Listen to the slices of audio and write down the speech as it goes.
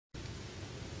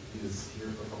is here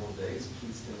for a couple of days.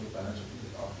 Please take advantage of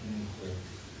the opportunity to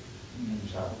meet and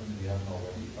chat with him if you haven't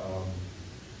already.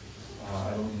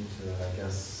 I don't need to, I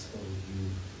guess,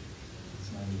 review his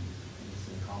many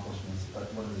accomplishments, but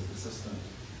one of his persistent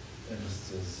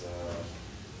interests is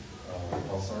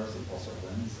pulsars and pulsar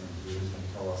winds, and he was going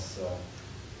to tell us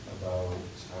about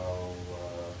how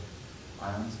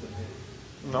ions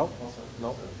behave. No,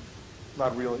 no,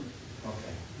 not really.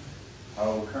 Okay.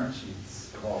 How current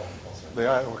sheets evolve in pulsars. The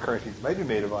ion current sheets may be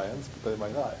made of ions, but they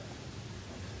might not.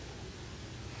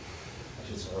 I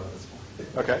should start with this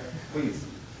one. Okay. Please.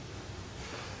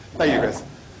 Thank you, Chris.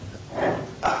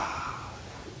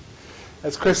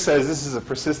 As Chris says, this is a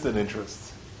persistent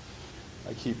interest.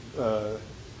 I keep,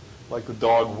 like the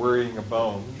dog worrying a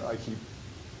bone, I keep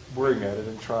worrying at it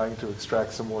and trying to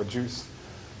extract some more juice,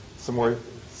 some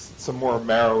more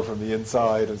marrow from the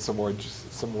inside, and some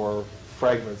more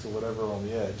fragments or whatever on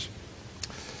the edge.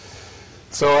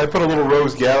 So I put a little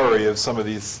rose gallery of some of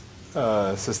these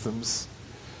systems.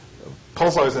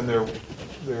 Pulsars and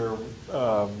their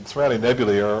surrounding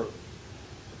nebulae are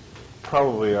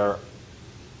probably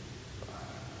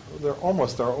they're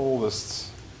almost our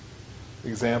oldest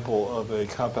example of a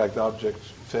compact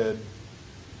object-fed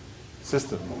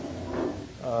system.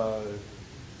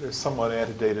 They're somewhat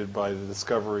antedated by the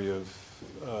discovery of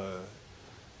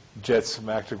jets from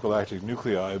active galactic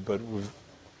nuclei, but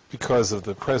because of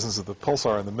the presence of the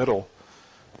pulsar in the middle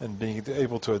and being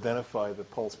able to identify the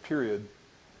pulse period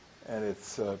and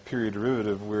its period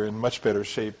derivative, we're in much better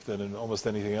shape than in almost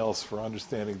anything else for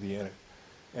understanding the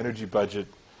energy budget.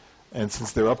 And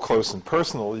since they're up close and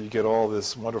personal, you get all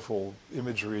this wonderful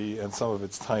imagery, and some of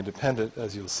it's time dependent,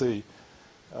 as you'll see,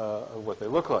 of what they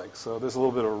look like. So there's a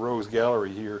little bit of a rose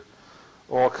gallery here,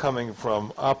 all coming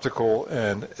from optical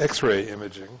and X-ray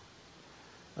imaging.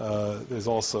 There's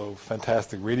also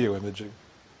fantastic radio imaging.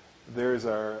 There's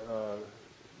our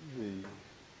the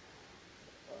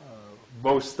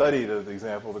most studied of the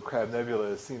example, the Crab Nebula,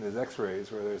 is seen as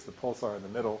X-rays, where there's the pulsar in the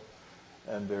middle,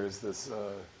 and there's this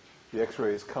the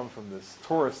X-rays come from this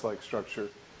torus-like structure.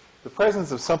 The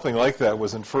presence of something like that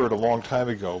was inferred a long time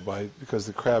ago because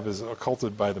the crab is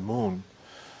occulted by the moon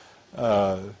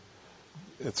at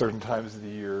certain times of the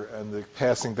year, and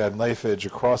passing that knife edge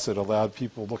across it allowed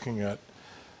people looking at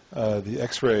the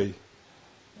X-ray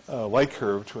light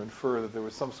curve to infer that there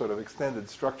was some sort of extended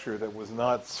structure that was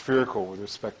not spherical with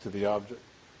respect to the object.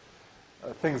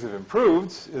 Things have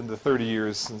improved in the 30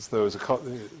 years since those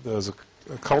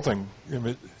occulting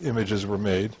images were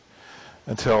made,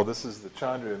 until this is the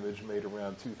Chandra image made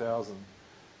around 2000,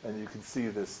 and you can see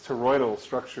this toroidal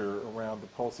structure around the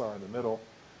pulsar in the middle.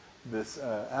 This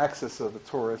axis of the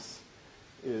torus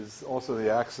is also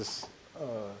the axis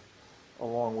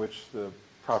along which the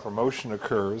proper motion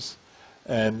occurs,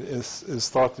 and is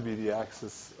thought to be the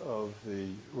axis of the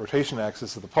rotation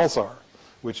axis of the pulsar,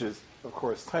 which is, of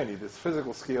course, tiny. This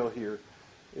physical scale here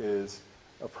is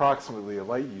approximately a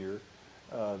light year.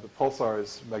 The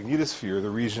pulsar's magnetosphere, the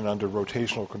region under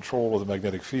rotational control of the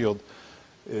magnetic field,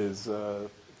 is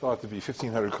thought to be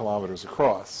 1,500 kilometers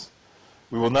across.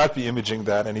 We will not be imaging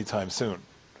that anytime soon.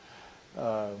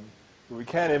 We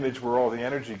can image where all the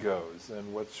energy goes,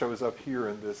 and what shows up here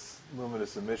in this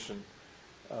luminous emission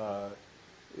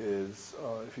is,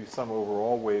 if you sum over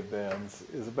all wave bands,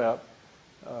 is about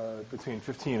between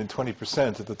 15 and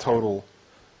 20% of the total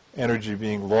energy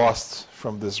being lost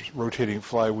from this rotating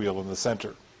flywheel in the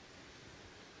center.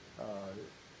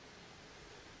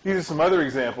 These are some other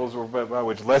examples about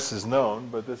which less is known,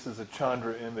 but this is a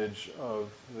Chandra image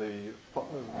of the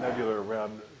nebula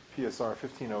around PSR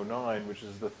 1509, which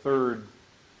is the third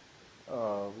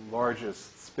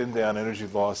largest spin-down energy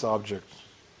loss object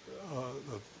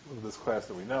of this class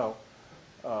that we know.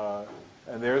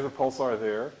 And there's a pulsar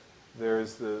there.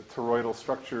 There's the toroidal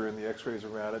structure in the X-rays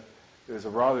around it. There's a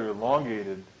rather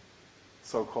elongated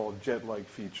so-called jet-like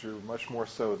feature, much more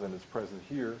so than is present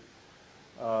here.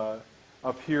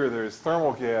 Up here, there's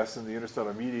thermal gas in the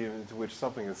interstellar medium into which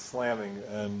something is slamming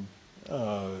and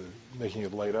making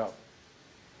it light up.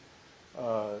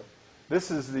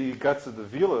 This is the guts of the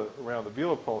Vela, around the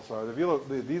Vela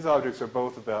pulsar. These objects are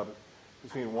both about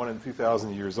between 1 and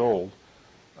 2,000 years old.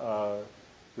 The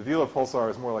Vela pulsar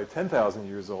is more like 10,000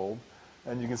 years old.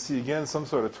 And you can see, again, some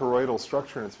sort of toroidal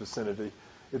structure in its vicinity.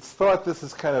 It's thought this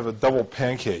is kind of a double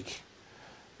pancake.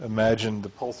 Imagine the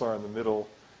pulsar in the middle,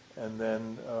 and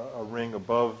then a ring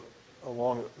above,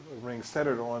 along a ring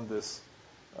centered on this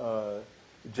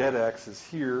jet axis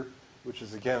here, which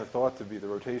is, again, thought to be the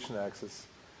rotation axis,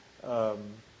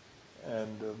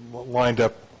 and lined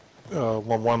up,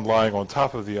 one lying on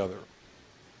top of the other.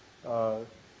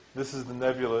 This is the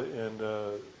nebula in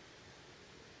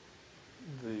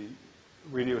the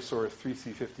radio source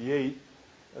 3C58.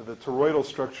 The toroidal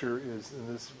structure is in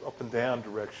this up and down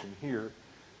direction here.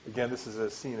 Again, this is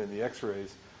as seen in the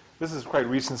X-rays. This is quite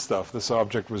recent stuff. This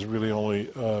object was really only,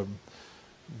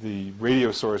 the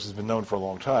radio source has been known for a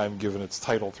long time, given its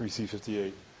title, 3C58.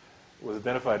 It was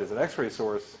identified as an X-ray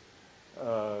source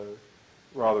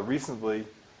rather recently,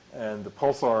 and the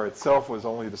pulsar itself was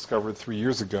only discovered 3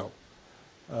 years ago.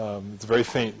 It's very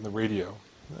faint in the radio.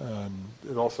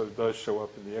 It also does show up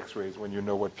in the X-rays when you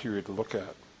know what period to look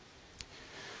at.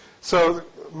 So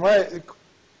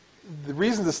the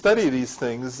reason to study these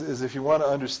things is if you want to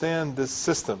understand this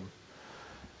system,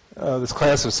 this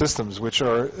class of systems, which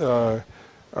are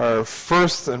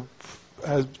first and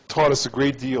has taught us a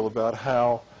great deal about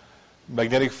how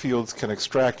magnetic fields can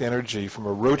extract energy from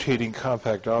a rotating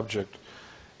compact object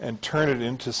and turn it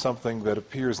into something that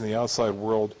appears in the outside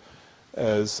world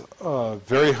as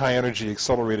very high energy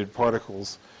accelerated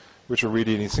particles which are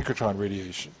radiating synchrotron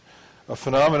radiation. A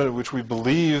phenomenon which we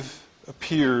believe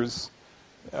appears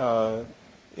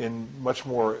in much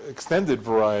more extended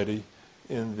variety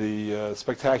in the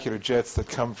spectacular jets that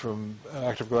come from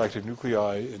active galactic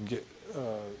nuclei and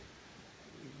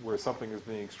where something is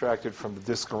being extracted from the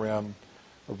disk around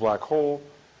a black hole.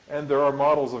 And there are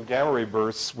models of gamma ray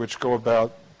bursts which go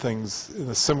about things in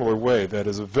a similar way. That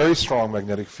is a very strong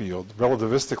magnetic field,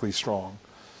 relativistically strong,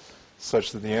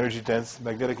 such that the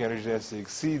magnetic energy density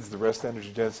exceeds the rest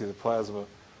energy density of the plasma,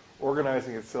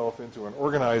 organizing itself into an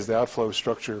organized outflow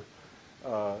structure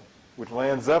which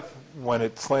lands up when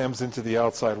it slams into the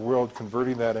outside world,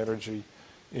 converting that energy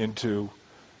into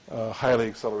highly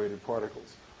accelerated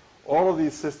particles. All of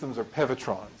these systems are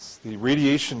pevitrons. The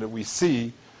radiation that we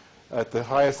see at the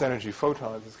highest energy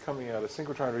photons is coming out of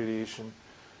synchrotron radiation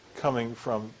coming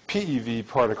from PeV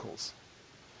particles.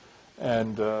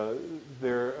 And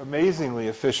they're amazingly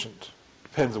efficient.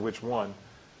 Depends on which one.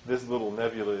 This little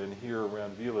nebula in here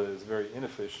around Vela is very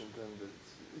inefficient, and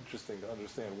it's interesting to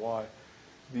understand why.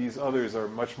 These others are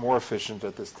much more efficient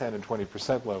at this 10 and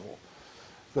 20% level.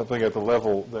 Something at the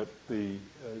level that the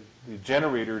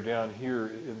generator down here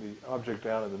in the object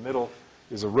down in the middle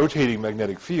is a rotating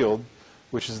magnetic field,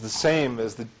 which is the same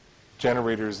as the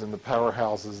generators in the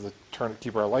powerhouses that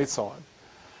keep our lights on.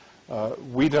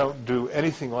 We don't do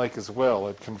anything like as well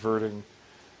at converting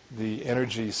the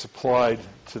energy supplied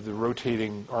to the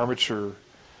rotating armature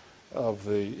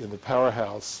in the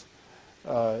powerhouse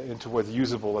into what's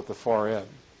usable at the far end.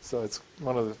 So it's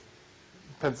one of the,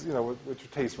 depends, you know, what your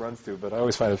taste runs to, but I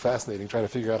always find it fascinating trying to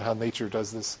figure out how nature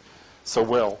does this so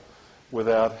well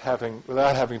without having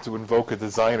to invoke a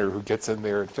designer who gets in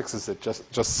there and fixes it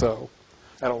just so.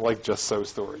 I don't like just so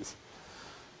stories.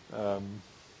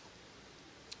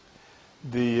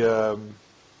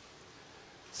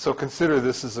 So consider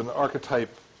this as an archetype,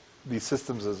 these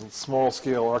systems as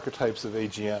small-scale archetypes of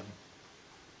AGN.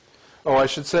 Oh, I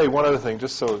should say one other thing,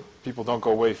 just so people don't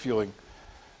go away feeling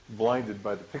blinded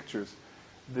by the pictures.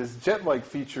 These jet-like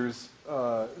features,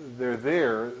 they're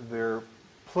there, they're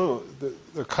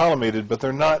collimated, but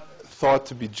they're not thought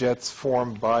to be jets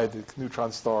formed by the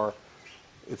neutron star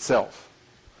itself.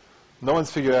 No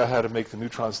one's figured out how to make the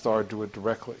neutron star do it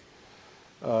directly.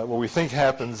 What we think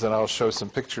happens, and I'll show some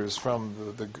pictures from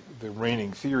the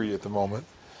reigning theory at the moment,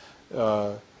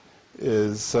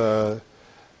 is that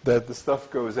the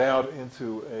stuff goes out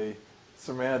into a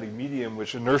surrounding medium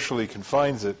which inertially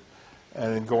confines it,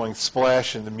 and in going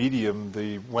splash in the medium,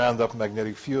 the wound-up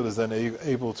magnetic field is then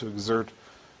able to exert,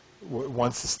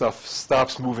 once the stuff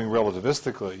stops moving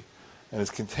relativistically and is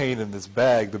contained in this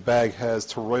bag, the bag has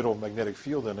toroidal magnetic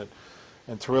field in it,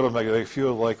 and toroidal magnetic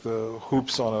field, like the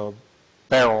hoops on a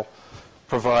barrel,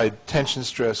 provide tension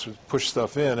stress which push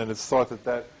stuff in, and it's thought that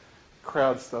that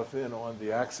crowds stuff in on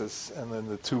the axis, and then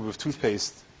the tube of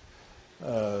toothpaste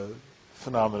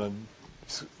phenomenon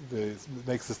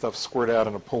makes the stuff squirt out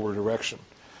in a polar direction.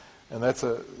 And that's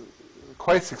a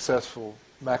quite successful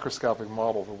macroscopic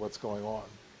model for what's going on.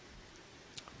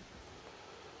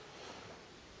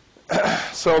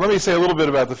 So let me say a little bit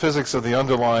about the physics of the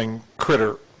underlying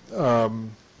critter.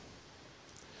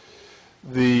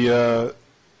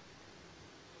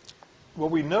 What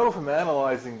we know from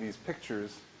analyzing these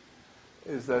pictures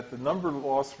is that the number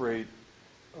loss rate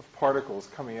of particles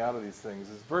coming out of these things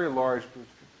is very large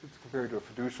compared to a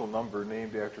fiducial number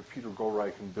named after Peter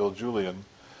Goldreich and Bill Julian,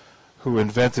 who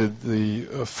invented the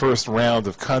first round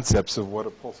of concepts of what a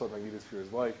pulsar magnetosphere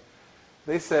is like.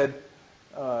 They said,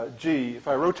 gee, if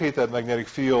I rotate that magnetic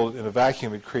field in a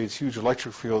vacuum, it creates huge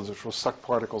electric fields which will suck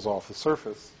particles off the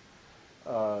surface.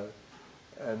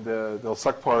 And they'll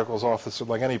suck particles off the surface.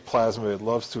 Like any plasma, it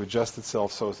loves to adjust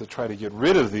itself so as to try to get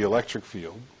rid of the electric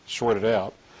field, short it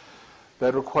out.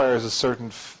 that requires a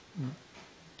certain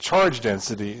charge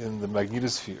density in the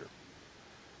magnetosphere.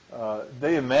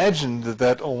 They imagined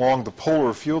that along the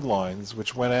polar field lines,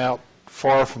 which went out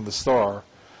far from the star,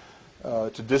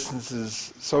 to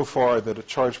distances so far that a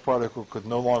charged particle could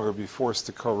no longer be forced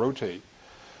to co-rotate,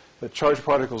 that charged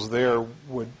particles there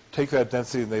would take that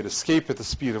density and they'd escape at the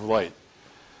speed of light,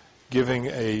 giving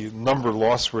a number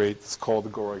loss rate that's called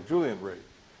the Gorak-Julian rate.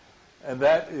 And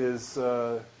that is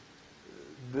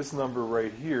this number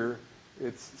right here.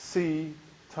 It's C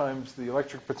times the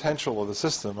electric potential of the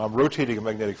system. I'm rotating a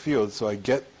magnetic field, so I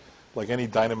get, like any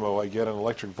dynamo, I get an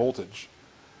electric voltage.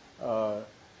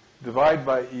 Divide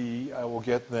by E, I will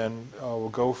get then, will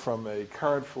go from a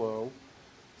current flow,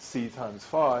 C times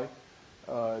phi.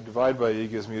 Divide by E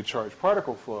gives me a charged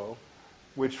particle flow,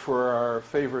 which for our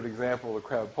favorite example, the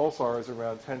Crab pulsar, is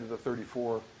around 10 to the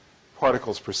 34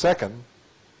 particles per second.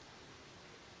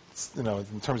 It's, you know,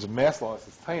 in terms of mass loss,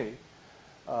 it's tiny.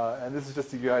 And this is just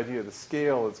to give you an idea of the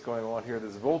scale that's going on here.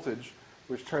 This voltage,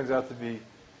 which turns out to be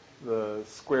the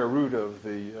square root of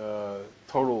the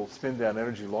total spin-down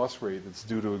energy loss rate that's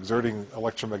due to exerting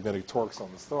electromagnetic torques on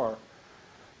the star.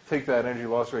 Take that energy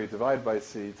loss rate, divide by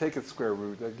C, take its square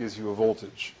root, that gives you a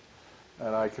voltage.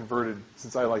 And I converted,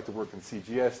 since I like to work in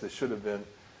CGS, this should have been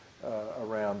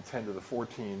around 10 to the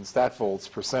 14 stat volts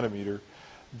per centimeter.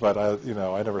 But I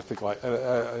never think like,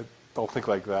 I don't think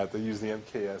like that. They use the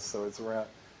MKS, so it's around,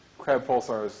 Crab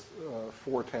pulsar is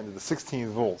 410 to the 16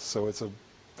 volts, so it's a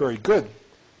very good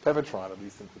Pevotron, at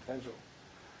least in potential.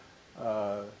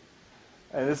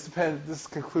 And this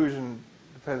conclusion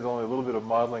depends on a little bit of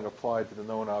modeling applied to the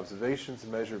known observations to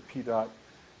measure P dot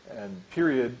and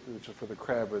period, which for the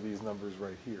Crab are these numbers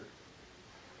right here.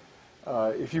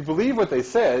 If you believe what they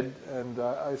said, and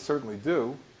I certainly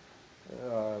do,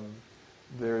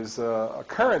 there's a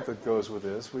current that goes with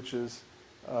this, which is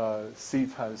C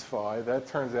times phi. That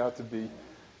turns out to be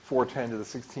 410 to the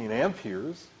 16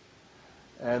 amperes.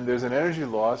 And there's an energy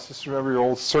loss. Just remember your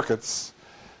old circuits.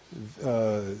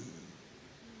 The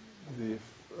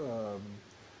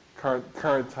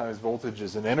current times voltage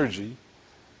is an energy.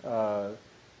 The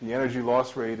energy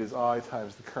loss rate is I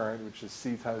times the current, which is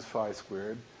C times phi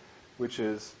squared, which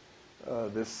is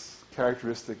this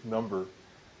characteristic number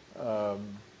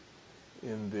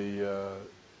in the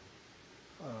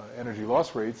energy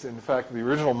loss rates. In fact, the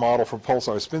original model for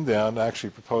pulsar spin down, actually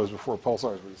proposed before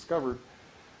pulsars were discovered,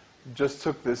 just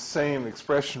took this same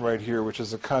expression right here, which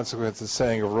is a consequence of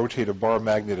saying a rotate a bar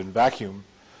magnet in vacuum,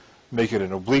 make it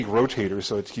an oblique rotator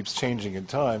so it keeps changing in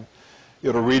time.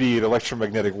 It'll radiate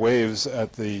electromagnetic waves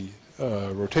at the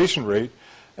rotation rate,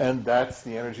 and that's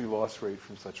the energy loss rate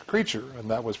from such a creature. And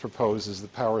that was proposed as the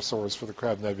power source for the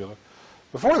Crab Nebula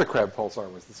before the Crab pulsar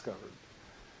was discovered.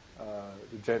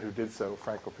 The gent who did so,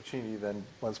 Franco Pacini, then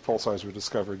once pulsars were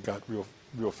discovered, got real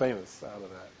famous out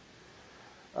of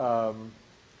that.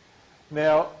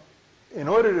 Now, in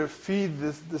order to feed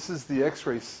this is the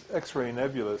X-ray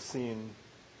nebula seen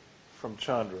from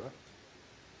Chandra.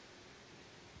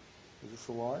 Is this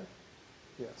alive?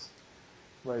 Yes.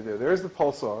 Right there. There's the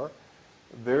pulsar.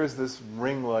 There's this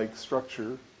ring-like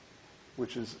structure,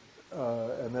 which is,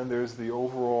 and then there's the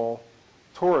overall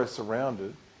torus around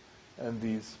it, and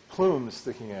these plumes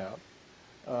sticking out.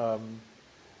 The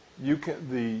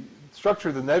structure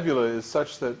of the nebula is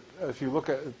such that if you look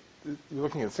at you're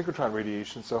looking at synchrotron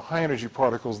radiation, so high-energy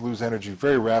particles lose energy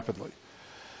very rapidly.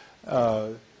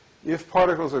 If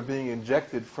particles are being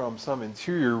injected from some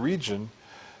interior region,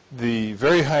 the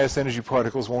very highest energy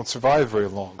particles won't survive very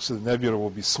long, so the nebula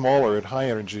will be smaller at high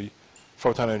energy,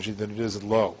 photon energy, than it is at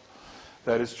low.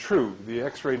 That is true. The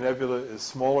X-ray nebula is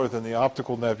smaller than the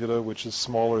optical nebula, which is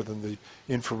smaller than the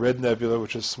infrared nebula,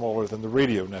 which is smaller than the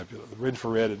radio nebula. The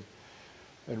infrared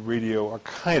and radio are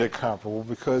kind of comparable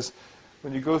because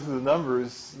when you go through the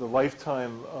numbers, the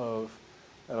lifetime of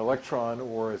an electron,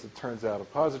 or as it turns out, a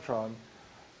positron,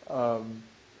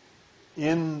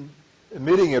 in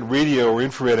emitting at radio or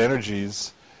infrared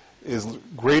energies is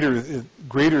greater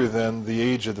than the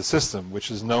age of the system,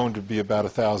 which is known to be about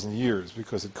 1,000 years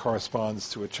because it corresponds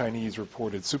to a Chinese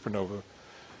reported supernova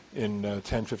in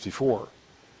 1054.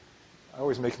 I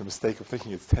always make the mistake of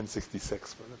thinking it's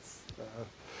 1066, but it's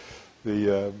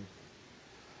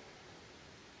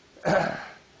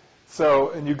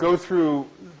so, and you go through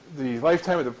the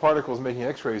lifetime of the particles making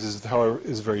X-rays is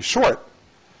very short,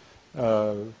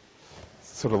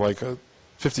 sort of like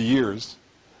 50 years,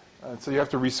 and so you have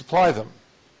to resupply them.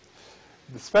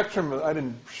 The spectrum, I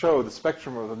didn't show the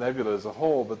spectrum of the nebula as a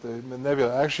whole, but the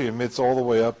nebula actually emits all the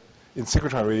way up in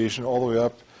synchrotron radiation, all the way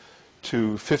up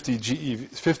to 50 MeV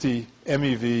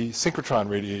synchrotron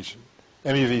radiation,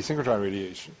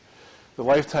 the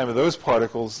lifetime of those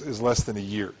particles is less than a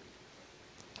year.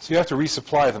 So you have to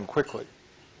resupply them quickly.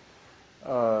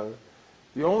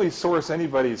 The only source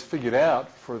anybody's figured out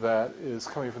for that is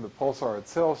coming from the pulsar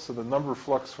itself, so the number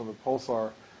flux from the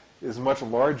pulsar is much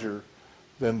larger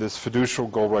than this fiducial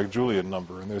Goldreich-Julian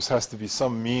number, and there has to be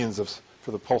some means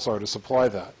for the pulsar to supply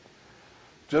that.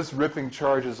 Just ripping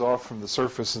charges off from the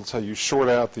surface until you short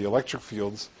out the electric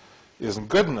fields isn't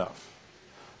good enough.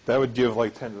 That would give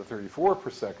like 10 to the 34 per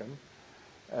second.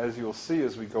 As you'll see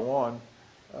as we go on,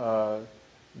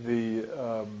 the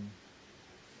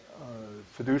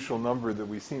fiducial number that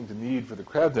we seem to need for the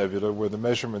Crab Nebula, where the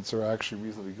measurements are actually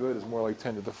reasonably good, is more like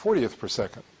 10 to the 40th per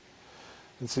second.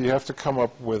 And so you have to come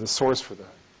up with a source for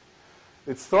that.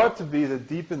 It's thought to be that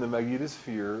deep in the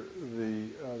magnetosphere,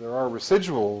 there are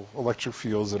residual electric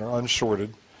fields that are unshorted,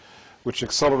 which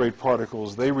accelerate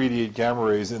particles. They radiate gamma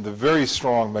rays in the very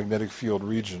strong magnetic field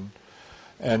region.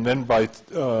 And then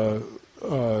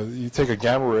you take a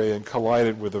gamma ray and collide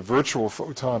it with a virtual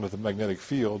photon of the magnetic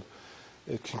field,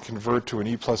 it can convert to an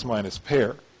E plus minus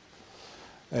pair.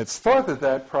 And it's thought that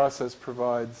that process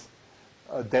provides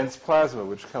a dense plasma,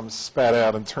 which comes spat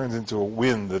out and turns into a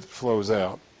wind that flows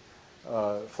out,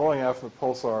 flowing out from the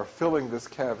pulsar, filling this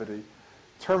cavity,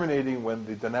 terminating when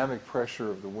the dynamic pressure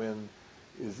of the wind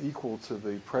is equal to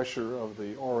the pressure of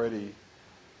the already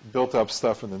built up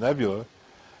stuff in the nebula.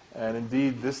 And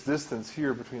indeed, this distance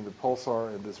here between the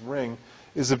pulsar and this ring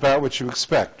is about what you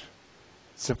expect.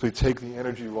 Simply take the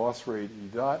energy loss rate E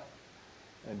dot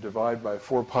and divide by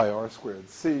 4 pi r squared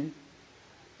c,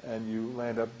 and you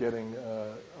land up getting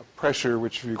a pressure,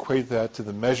 which if you equate that to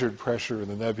the measured pressure in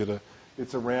the nebula,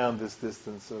 it's around this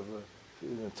distance of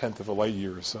a tenth of a light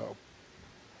year or so.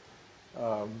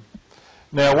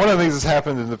 Now, one of the things that's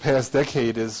happened in the past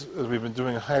decade is, as we've been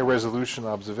doing high-resolution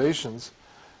observations,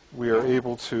 we are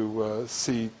able to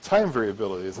see time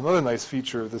variability. It's another nice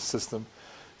feature of this system.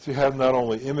 So you have not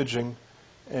only imaging,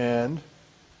 and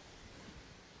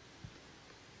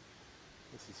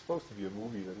this is supposed to be a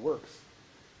movie that works.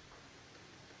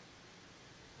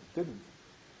 It didn't.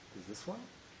 Is this one?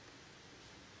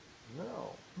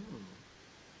 No.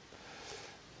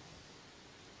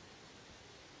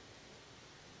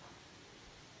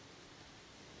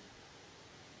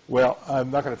 Well,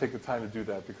 I'm not going to take the time to do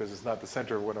that because it's not the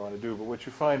center of what I want to do. But what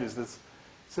you find is this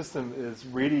system is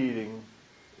radiating,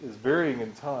 is varying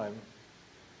in time.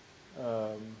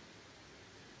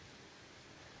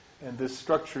 And this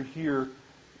structure here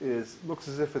looks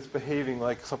as if it's behaving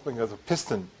like something as a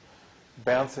piston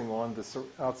bouncing on this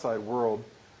outside world,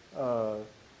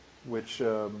 which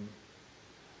is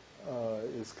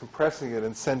compressing it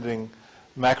and sending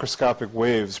macroscopic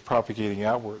waves propagating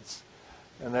outwards.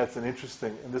 And that's an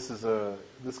interesting, and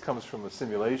this comes from a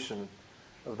simulation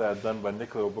of that done by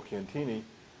Niccolo Bucchiantini,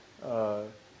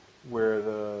 where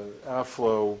the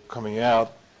outflow coming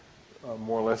out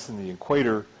more or less in the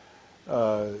equator,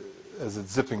 as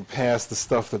it's zipping past the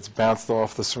stuff that's bounced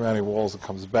off the surrounding walls and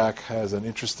comes back, has an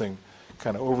interesting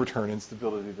kind of overturn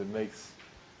instability that makes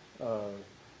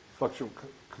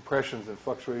compressions and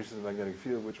fluctuations in the magnetic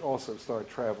field, which also start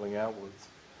traveling outwards.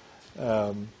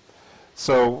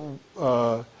 So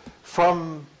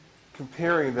from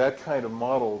comparing that kind of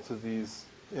model to these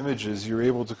images, you're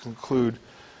able to conclude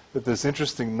that this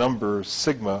interesting number,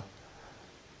 sigma,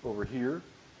 over here,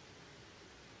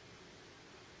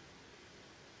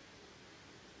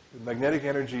 the magnetic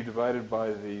energy divided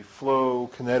by the flow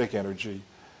kinetic energy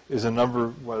is a number,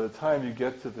 by the time you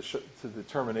get to the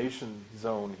termination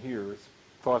zone here, it's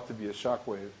thought to be a shock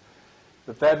wave,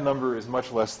 that number is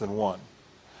much less than 1.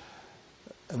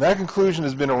 And that conclusion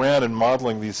has been around in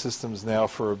modeling these systems now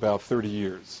for about 30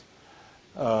 years.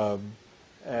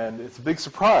 And it's a big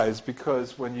surprise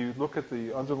because when you look at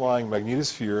the underlying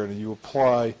magnetosphere and you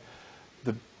apply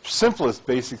the simplest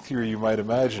basic theory you might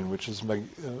imagine, which is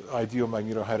ideal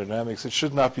magnetohydrodynamics, it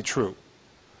should not be true.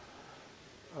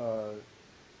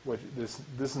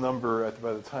 This number,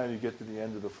 by the time you get to the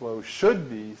end of the flow, should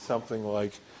be something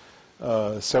like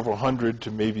several hundred to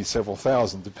maybe several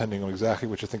thousand, depending on exactly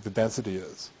what you think the density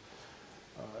is.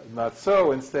 Not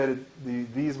so. Instead,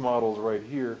 these models right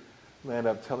here land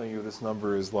up telling you this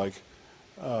number is like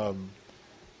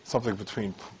something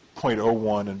between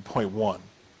 0.01 and 0.1,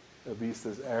 at least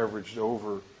as averaged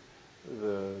over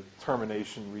the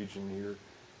termination region here,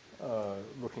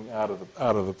 looking out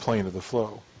of the plane of the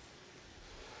flow.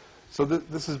 So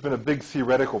this has been a big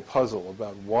theoretical puzzle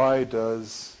about why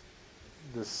does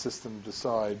this system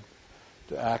decide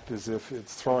to act as if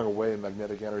it's throwing away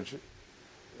magnetic energy.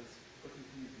 What do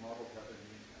these models have any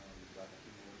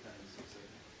latitude dependence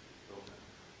built in?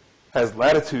 Has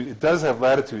latitude, it does have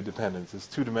latitude dependence. It's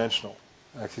two-dimensional.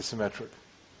 axisymmetric.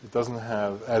 It doesn't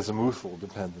have azimuthal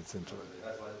dependence into it.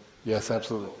 Yes,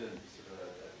 absolutely.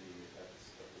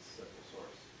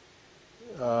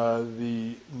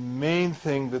 The main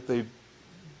thing that they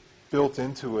built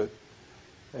into it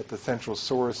at the central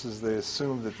source is they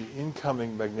assumed that the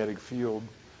incoming magnetic field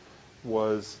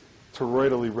was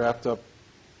toroidally wrapped up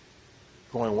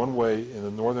going one way in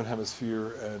the northern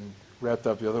hemisphere and wrapped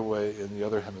up the other way in the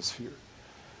other hemisphere,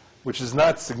 which is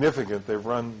not significant. They've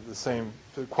run the same,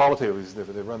 qualitatively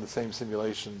significant, they've run the same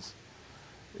simulations,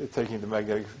 taking the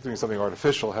magnetic, doing something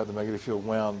artificial, had the magnetic field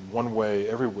wound one way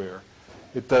everywhere.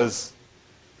 It does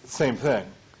the same thing,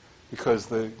 because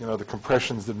the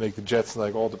compressions that make the jets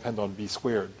like all depend on B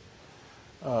squared.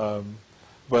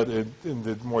 But in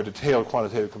the more detailed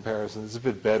quantitative comparison, it's a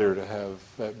bit better to have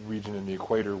that region in the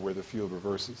equator where the field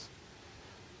reverses.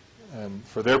 And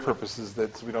for their purposes,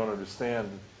 that we don't understand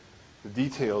the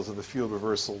details of the field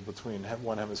reversal between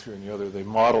one hemisphere and the other. They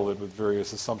model it with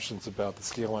various assumptions about the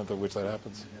scale length at which that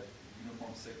happens.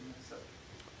 Uniform sigma?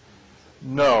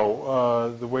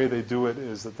 No. The way they do it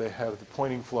is that they have the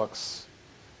Poynting flux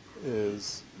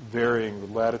is varying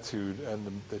with latitude,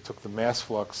 and they took the mass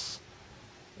flux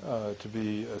to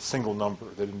be a single number.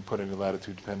 They didn't put any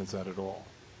latitude dependence on it at all.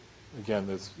 Again,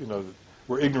 there's,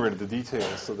 we're ignorant of the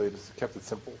details, so they just kept it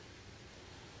simple.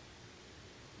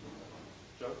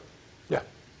 Joe? Yeah.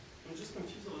 I'm just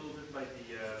confused a little bit by the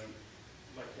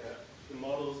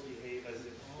models behave as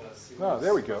if. Oh,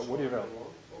 there we go. What do you know?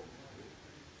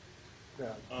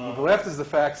 Yeah. The left is the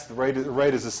facts. The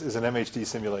right is an MHD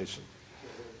simulation.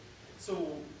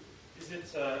 So, is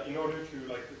it in order to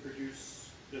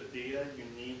reproduce the data, you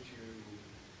need to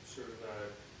sort of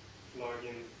plug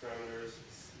in parameters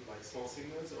like small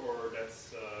sigmas, or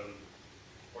that's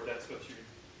what you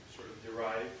sort of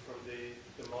derive from the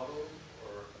model,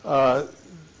 or?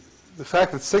 The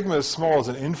fact that sigma is small is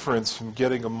an inference from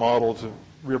getting a model to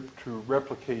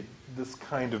replicate this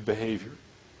kind of behavior.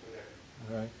 Okay.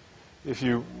 Right? If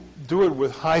you do it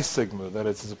with high sigma, that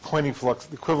it's a Poynting flux,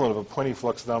 the equivalent of a Poynting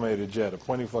flux dominated jet, a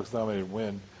Poynting flux dominated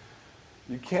wind,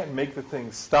 you can't make the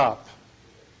thing stop,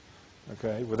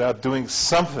 okay, without doing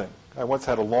something. I once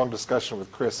had a long discussion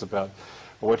with Chris about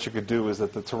what you could do is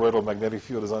that the toroidal magnetic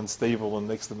field is unstable and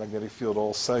makes the magnetic field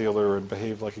all cellular and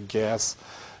behave like a gas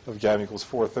of gamma equals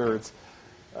 4/3.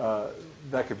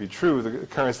 That could be true. The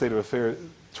current state of affairs,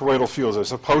 toroidal fields are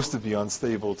supposed to be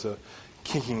unstable to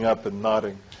kinking up and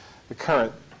nodding. The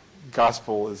current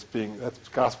gospel is being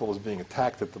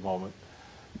attacked at the moment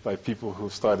by people who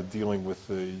have started dealing with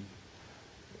the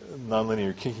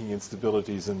nonlinear kinking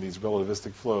instabilities in these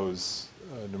relativistic flows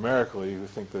numerically, who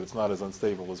think that it's not as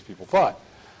unstable as people thought.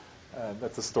 And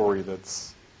that's a story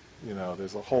that's,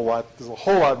 there's a whole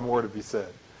lot more to be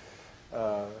said.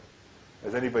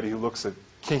 As anybody who looks at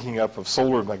kinking up of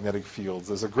solar magnetic fields,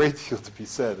 there's a great deal to be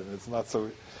said, and it's not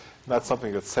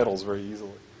something that settles very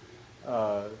easily.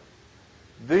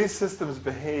 These systems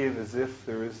behave as if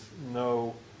there is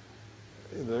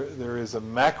a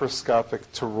macroscopic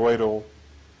toroidal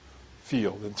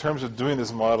field. In terms of doing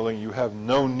this modeling, you have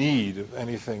no need of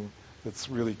anything that's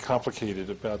really complicated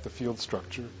about the field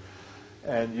structure.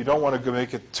 And you don't want to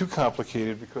make it too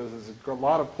complicated because there's a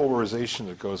lot of polarization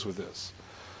that goes with this.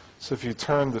 So if you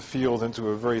turn the field into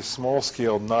a very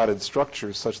small-scale knotted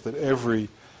structure such that every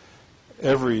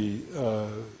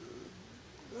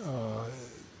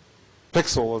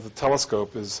pixel of the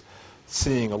telescope is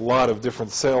seeing a lot of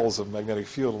different cells of magnetic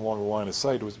field along the line of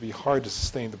sight, it would be hard to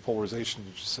sustain the polarization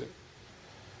that you see.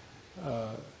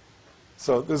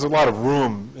 So there's a lot of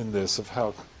room in this of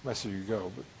how messy you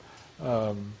go.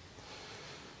 But,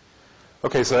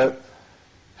 okay, so that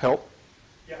help?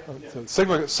 Yeah.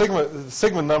 So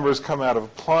sigma numbers come out of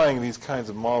applying these kinds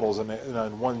of models, and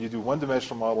you do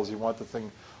one-dimensional models, you want the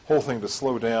whole thing to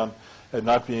slow down and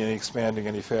not be expanding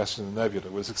any faster than the nebula.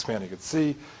 It was expanding at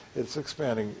c. It's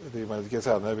expanding, when it gets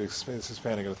out of the nebula, it's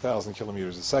expanding at 1,000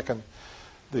 kilometers a second.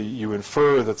 You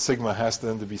infer that sigma has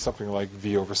then to be something like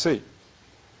v over c.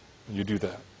 And you do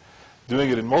that.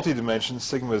 Doing it in multi-dimensions,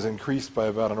 sigma is increased by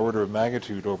about an order of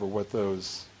magnitude over what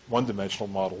those one-dimensional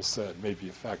models said, maybe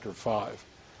a factor of 5,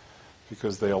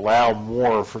 because they allow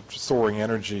more for storing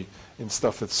energy in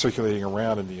stuff that's circulating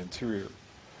around in the interior.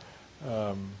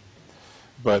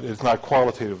 But it's not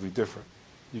qualitatively different.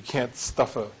 You can't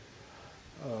stuff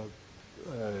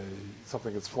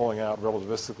something that's flowing out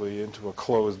relativistically into a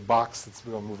closed box that's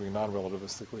moving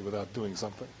non-relativistically without doing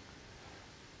something.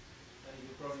 You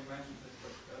probably mentioned this,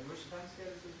 but which time scale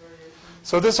is this variation?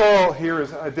 So this all here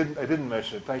is, I didn't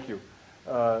mention it, thank you.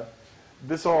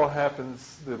 This all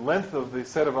happens, the length of the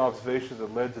set of observations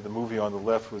that led to the movie on the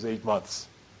left was 8 months.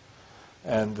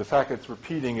 And the fact it's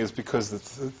repeating is because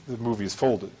the movie is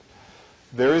folded.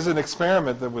 There is an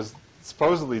experiment that was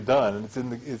supposedly done,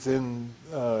 and it's in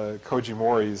Koji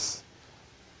Mori's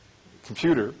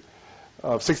computer,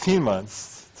 of 16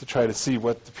 months to try to see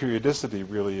what the periodicity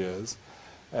really is.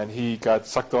 And he got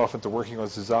sucked off into working on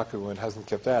Suzaku and hasn't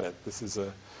kept at it. This is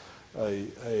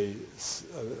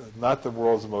not the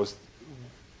world's most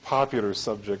popular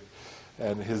subject,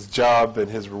 and his job and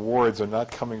his rewards are not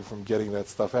coming from getting that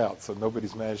stuff out, so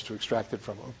nobody's managed to extract it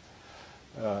from him.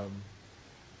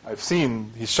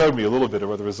 He showed me a little bit of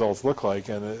what the results look like,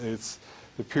 and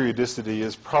the periodicity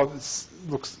is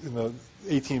looks,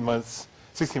 18 months,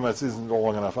 16 months isn't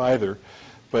long enough either,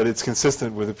 but it's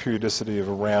consistent with a periodicity of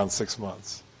around 6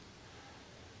 months.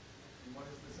 And what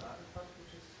is this artifact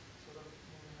which is sort of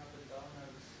moving up and down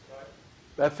as right?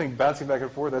 That thing bouncing back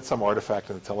and forth, that's some artifact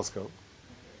in the telescope.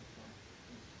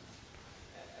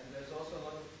 And there's also a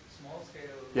lot of small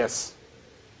scale. Yes,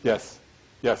 yes,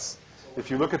 yes. If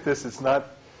you look at this, it's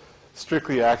not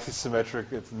strictly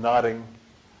axisymmetric, it's nodding,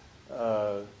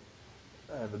 and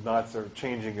the knots are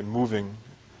changing and moving.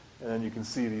 And then you can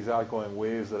see these outgoing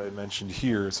waves that I mentioned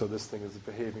here. So this thing is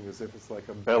behaving as if it's like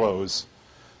a bellows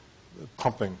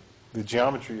pumping. The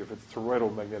geometry of its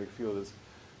toroidal magnetic field is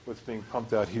what's being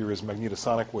pumped out here is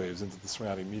magnetosonic waves into the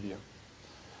surrounding medium.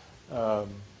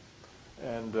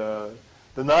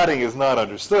 The nodding is not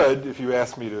understood. If you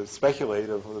ask me to speculate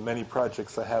of the many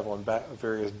projects I have on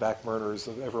various back burners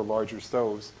of ever larger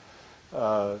stoves,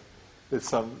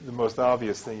 it's the most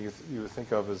obvious thing you would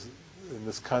think of as, in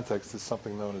this context, is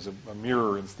something known as a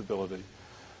mirror instability.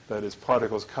 That is,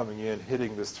 particles coming in,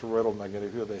 hitting this toroidal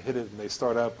magnetic field. They hit it, and they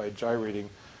start out by gyrating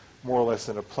more or less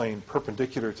in a plane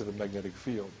perpendicular to the magnetic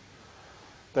field.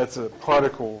 That's a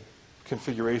particle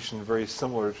configuration very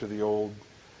similar to the old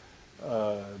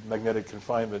magnetic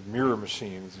confinement mirror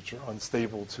machines, which are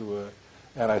unstable to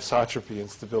anisotropy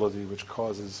instability, which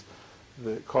causes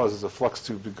a flux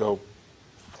tube to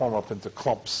form up into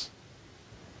clumps.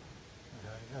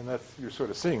 Okay? And that's, you're sort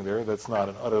of seeing there, that's not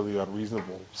an utterly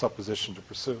unreasonable supposition to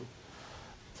pursue.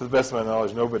 To the best of my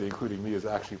knowledge, nobody, including me, has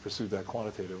actually pursued that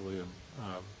quantitatively, and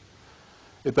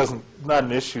not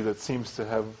an issue that seems to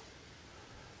have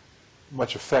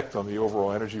much effect on the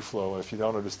overall energy flow. And if you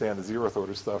don't understand the zeroth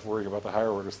order stuff, worrying about the higher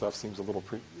order stuff seems a little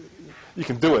you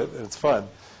can do it, and it's fun,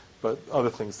 but other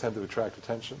things tend to attract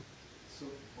attention. So,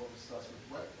 what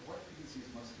frequencies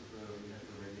must the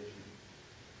radiation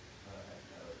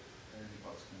energy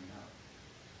box coming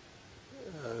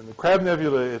out? In the Crab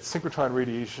Nebula, it's synchrotron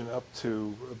radiation up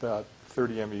to about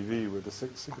 30 MeV, where the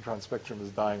synchrotron spectrum is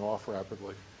dying off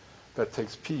rapidly. That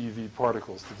takes PeV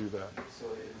particles to do that. So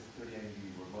it is 30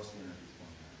 MeV where most of the energy is going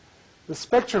out. The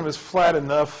spectrum is flat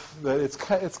enough that it's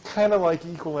kind of like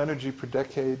equal energy per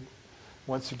decade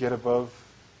once you get above,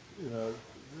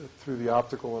 through the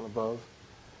optical and above.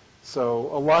 So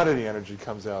a lot of the energy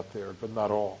comes out there, but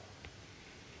not all.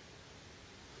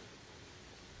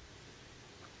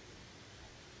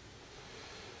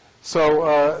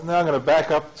 So now I'm going to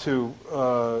back up to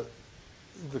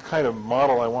the kind of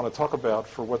model I want to talk about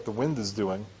for what the wind is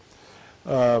doing.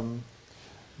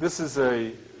 This is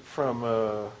from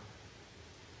gotta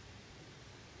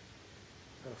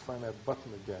find that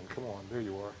button again. Come on, there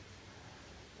you are.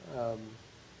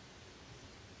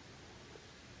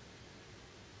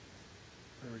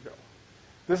 There we go.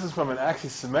 This is from an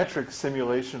axisymmetric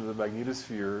simulation of the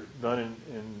magnetosphere done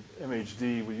in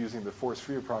MHD using the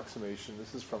force-free approximation.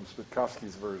 This is from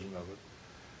Spitkovsky's version of it.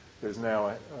 There's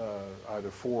now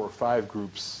either 4 or 5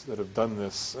 groups that have done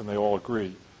this, and they all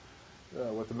agree.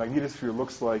 What the magnetosphere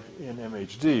looks like in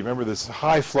MHD, remember this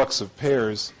high flux of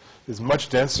pairs is much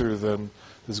denser than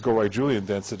this Gorai-Julian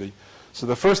density. So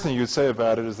the first thing you would say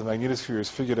about it is the magnetosphere has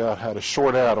figured out how to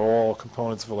short out all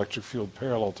components of electric field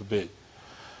parallel to B.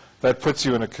 That puts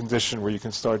you in a condition where you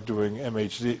can start doing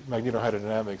MHD,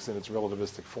 magnetohydrodynamics, in its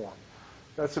relativistic form.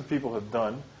 That's what people have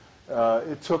done.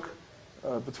 It took,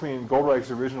 between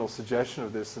Goldreich's original suggestion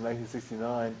of this in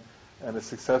 1969 and the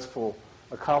successful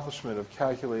accomplishment of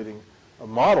calculating a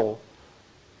model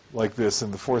like this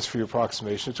in the force-free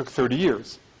approximation, it took 30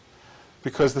 years.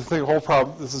 Because the whole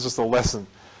problem, this is just a lesson,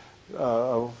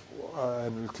 and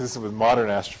consistent with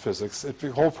modern astrophysics,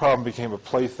 the whole problem became a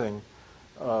plaything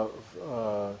of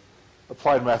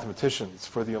applied mathematicians.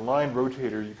 For the aligned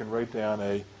rotator, you can write down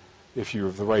if you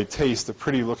have the right taste, a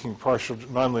pretty looking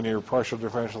nonlinear partial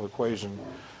differential equation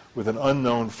with an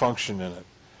unknown function in it.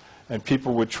 And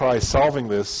people would try solving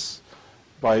this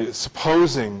by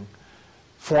supposing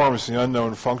forms the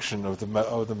unknown function of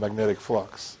the magnetic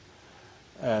flux.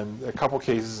 And a couple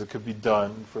cases it could be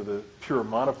done for the pure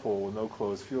monopole with no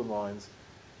closed field lines.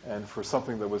 and for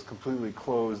something that was completely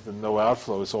closed and no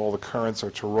outflow, so all the currents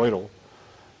are toroidal.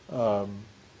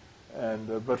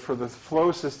 But for the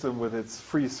flow system with its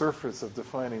free surface of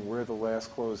defining where the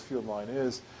last closed field line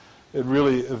is, it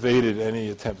really evaded any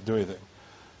attempt to do anything.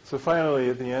 So finally,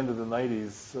 at the end of the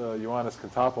 90s, Ioannis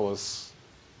Kontopoulos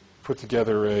put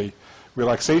together a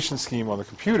relaxation scheme on the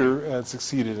computer and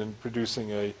succeeded in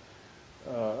producing a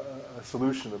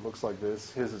solution that looks like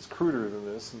this. His is cruder than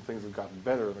this, and things have gotten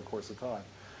better in the course of time.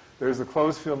 There's the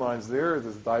closed field lines there.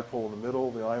 There's a dipole in the middle.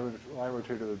 The line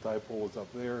rotator of the dipole is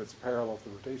up there. It's parallel to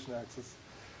the rotation axis.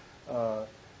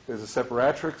 There's a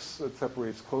separatrix that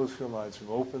separates closed field lines from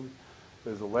open.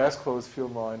 There's the last closed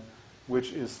field line,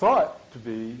 which is thought to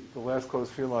be the last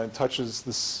closed field line touches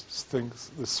this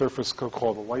surface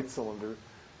called the light cylinder,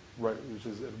 right, which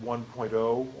is at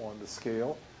 1.0 on the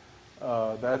scale.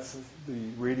 That's the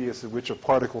radius at which a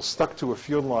particle stuck to a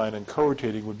field line and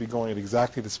co-rotating would be going at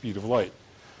exactly the speed of light,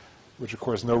 which of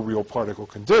course no real particle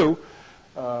can do,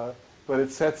 but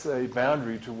it sets a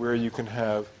boundary to where you can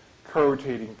have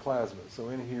co-rotating plasma. So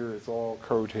in here it's all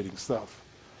co-rotating stuff.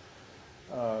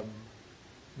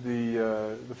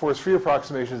 The force-free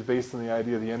approximation is based on the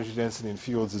idea the energy density in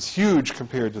fields is huge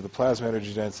compared to the plasma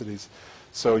energy densities,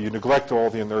 so you neglect all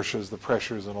the inertias, the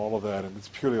pressures, and all of that, and it's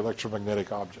a purely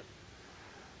electromagnetic object.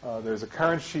 There's a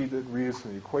current sheet that reads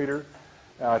from the equator.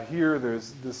 Out here,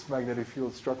 there's this magnetic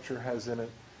field structure has in it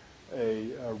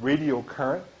a radial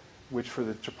current, which for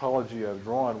the topology I've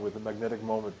drawn with the magnetic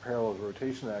moment parallel to the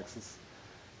rotation axis,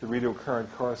 the radial current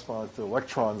corresponds to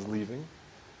electrons leaving.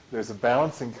 There's a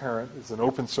balancing current. It's an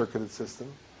open circuited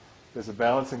system. There's a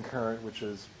balancing current, which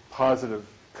is positive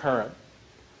current.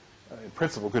 In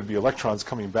principle, it could be electrons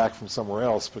coming back from somewhere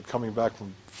else, but coming back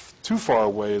from too far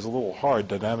away is a little hard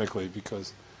dynamically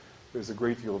because there's a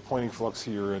great deal of Poynting flux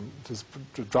here, and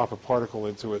to drop a particle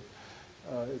into it,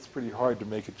 it's pretty hard to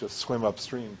make it just swim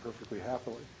upstream perfectly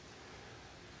happily.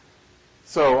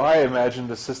 So I imagine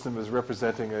the system is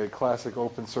representing a classic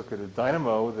open-circuited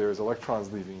dynamo. There's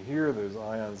electrons leaving here. There's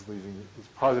ions leaving. There's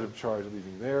positive charge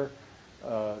leaving there.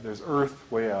 There's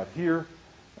Earth way out here.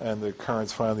 And the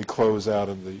currents finally close out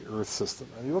in the Earth system.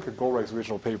 And you look at Goldreich's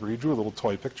original paper, he drew a little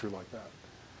toy picture like that.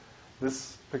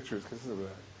 This picture is consistent with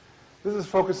that. This is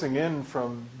focusing in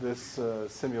from this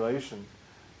simulation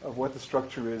of what the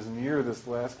structure is near this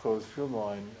last closed field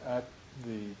line at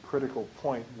the critical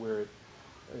point where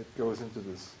it goes into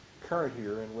this current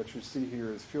here. And what you see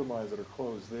here is field lines that are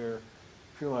closed there,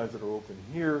 field lines that are open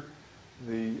here.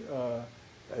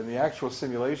 In the actual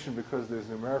simulation, because there's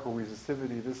numerical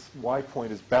resistivity, this Y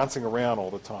point is bouncing around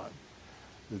all the time.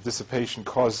 The dissipation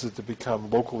causes it to become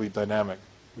locally dynamic,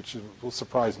 which will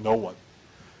surprise no one.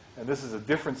 And this is a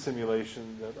different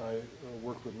simulation that I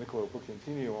worked with Niccolo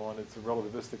Bucchiantini on. It's a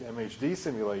relativistic MHD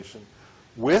simulation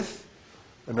with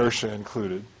inertia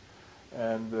included.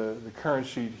 And the current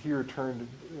sheet here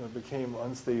became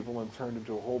unstable and turned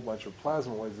into a whole bunch of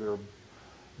plasmoids. There are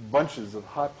bunches of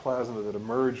hot plasma that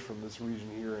emerge from this region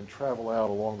here and travel out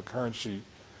along the current sheet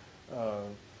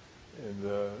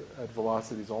at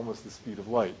velocities almost the speed of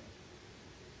light.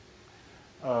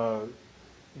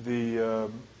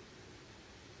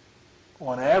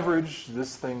 On average,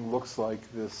 this thing looks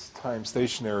like this time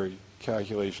stationary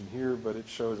calculation here, but it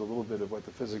shows a little bit of what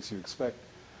the physics you expect,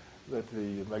 that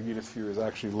the magnetosphere is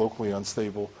actually locally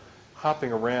unstable,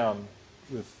 hopping around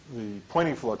with the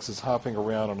Poynting flux is hopping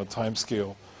around on a time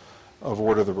scale of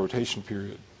order the rotation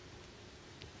period.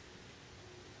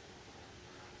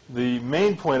 The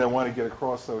main point I want to get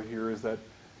across, though, here is that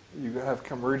you have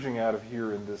converging out of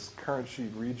here in this current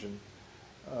sheet region.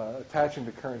 Attaching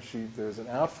to current sheet, there's an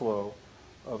outflow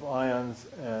of ions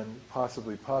and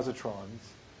possibly positrons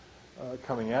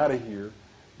coming out of here,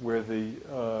 where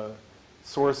the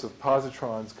source of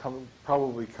positrons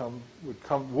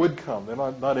would come. They're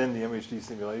not in the MHD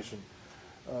simulation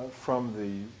from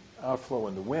the outflow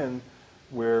in the wind,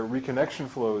 where reconnection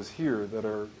flows here that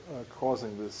are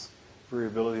causing this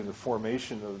variability in the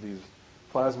formation of these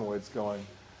plasmoids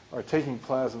are taking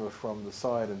plasma from the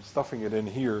side and stuffing it in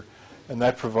here, and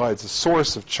that provides a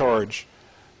source of charge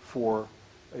for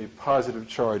a positive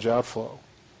charge outflow.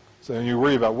 So when you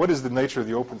worry about what is the nature of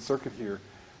the open circuit here,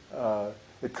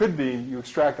 it could be you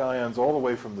extract ions all the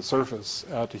way from the surface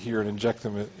out to here and inject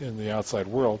them in the outside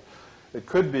world. It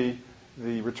could be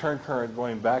the return current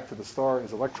going back to the star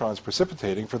is electrons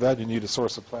precipitating. For that, you need a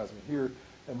source of plasma here.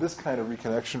 And this kind of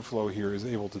reconnection flow here is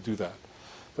able to do that.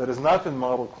 That has not been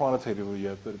modeled quantitatively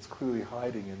yet, but it's clearly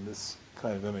hiding in this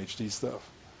kind of MHD stuff.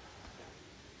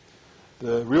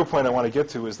 The real point I want to get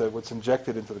to is that what's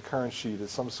injected into the current sheet is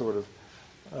some sort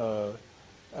of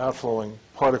outflowing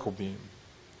particle beam.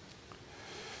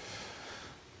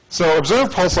 So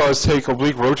observed pulsars take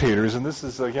oblique rotators, and this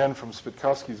is again from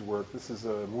Spitkovsky's work. This is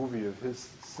a movie of his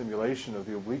simulation of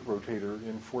the oblique rotator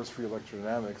in force-free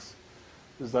electrodynamics.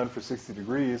 It was done for 60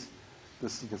 degrees.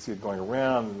 This, you can see it going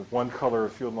around, and the one color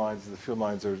of field lines is the field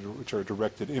lines which are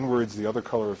directed inwards. The other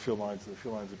color of field lines is the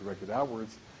field lines are directed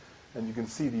outwards. And you can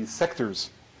see these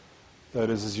sectors. That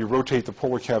is, as you rotate the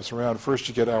polar caps around, first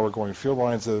you get outward-going field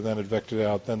lines that are then advected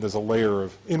out. Then there's a layer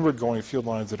of inward-going field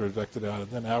lines that are advected out, and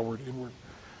then outward, inward.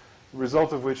 The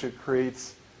result of which it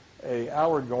creates a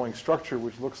outward-going structure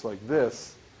which looks like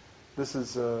this. This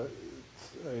is a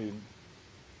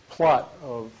plot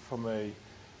from a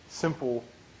simple,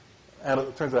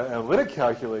 it turns out, analytic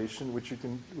calculation, which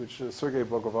Sergei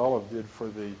Bogovalov did for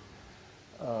the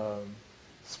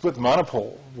split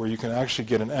monopole, where you can actually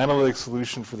get an analytic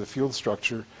solution for the field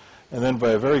structure, and then by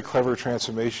a very clever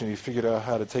transformation, he figured out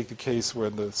how to take the case where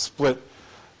the split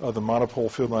of the monopole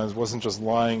field lines wasn't just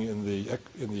lying in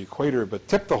the equator, but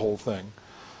tipped the whole thing,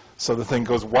 so the thing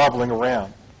goes wobbling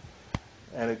around,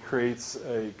 and it creates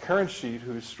a current sheet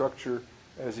whose structure,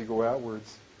 as you go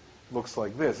outwards, looks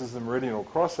like this. This is the meridional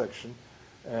cross-section,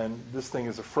 and this thing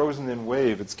is a frozen-in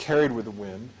wave. It's carried with the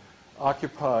wind,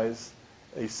 occupies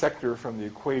a sector from the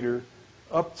equator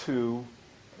up to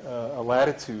a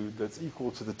latitude that's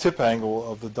equal to the tip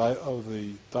angle of the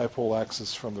dipole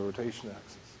axis from the rotation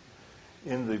axis.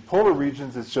 In the polar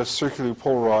regions, it's just circularly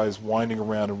polarized, winding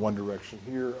around in one direction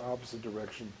here, opposite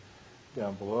direction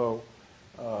down below.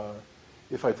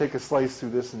 If I take a slice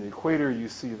through this in the equator, you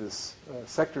see this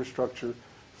sector structure.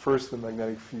 First, the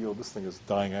magnetic field, this thing is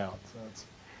dying out.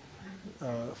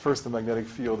 So first, the magnetic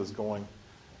field is going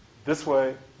this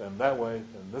way, then that way,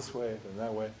 then this way, then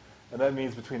that way. And that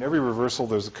means between every reversal,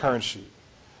 there's a current sheet.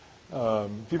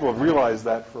 People have realized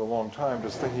that for a long time,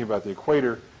 just thinking about the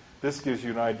equator. This gives you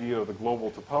an idea of the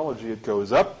global topology. It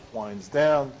goes up, winds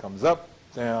down, comes up,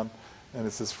 down, and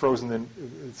it's this frozen-in,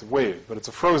 it's a wave, but it's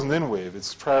a frozen-in wave.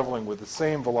 It's traveling with the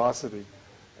same velocity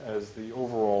as the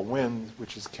overall wind,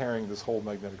 which is carrying this whole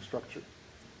magnetic structure.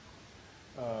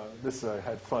 I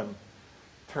had fun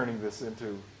turning this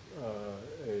into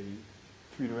a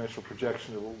three-dimensional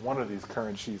projection of what one of these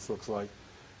current sheets looks like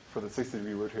for the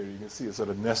 60-degree rotator. You can see it's sort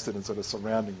of nested and sort of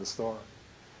surrounding the star.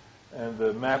 And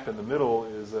the map in the middle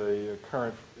is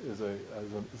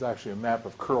actually a map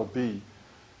of curl B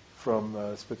from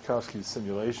Spitkovsky's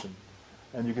simulation.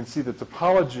 And you can see the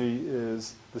topology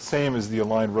is the same as the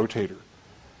aligned rotator.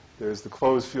 There's the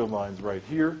closed field lines right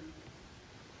here,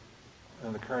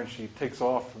 and the current sheet takes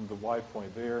off from the Y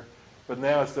point there. But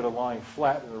now, instead of lying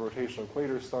flat in the rotational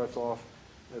equator, it starts off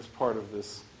as part of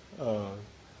this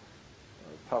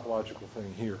topological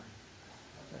thing here.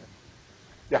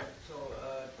 Yeah? So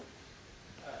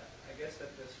I guess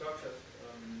that the structure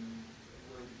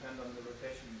will depend on the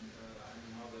rotation,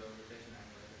 how the rotation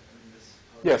angle is.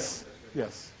 Yes,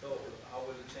 yes. So how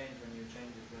will it change when you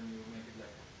make it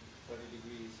like 30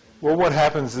 degrees? Well, what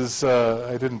happens is,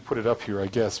 I didn't put it up here, I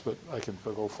guess, but I can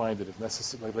go find it if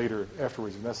necessary, later,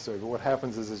 afterwards if necessary. But what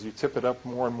happens is, as you tip it up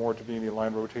more and more to being the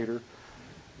aligned rotator,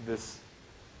 this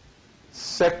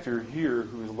sector here,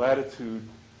 whose latitude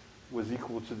was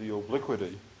equal to the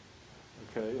obliquity,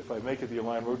 okay, if I make it the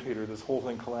aligned rotator, this whole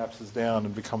thing collapses down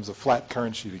and becomes a flat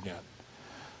current sheet again.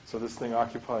 So this thing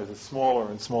occupies a smaller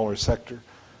and smaller sector.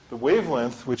 The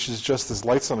wavelength, which is just this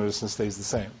light cylinder distance, stays the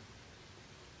same.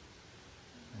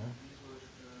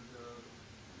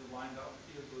 The wind-up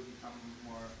field will become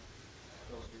more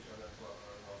close to each other as well?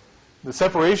 The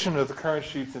separation of the current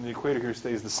sheets in the equator here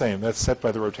stays the same. That's set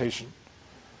by the rotation.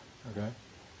 Okay,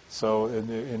 so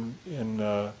in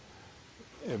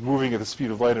moving at the speed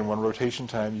of light in one rotation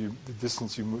time, the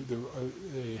distance you move,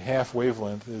 a half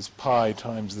wavelength is pi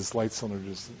times this light cylinder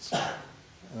distance.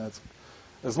 And that's,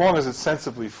 as long as it's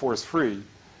sensibly force-free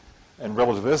and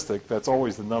relativistic, that's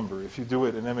always the number. If you do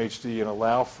it in MHD and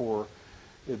allow for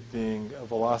it being a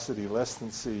velocity less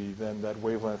than c, then that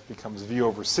wavelength becomes v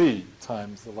over c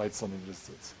times the light cylinder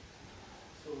distance.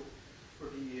 So for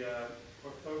the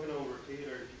orthogonal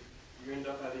rotator, you end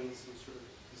up having some sort of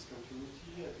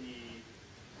discontinuity at the...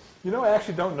 You know, I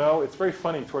actually don't know. It's very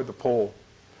funny toward the pole.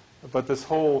 But this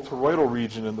whole toroidal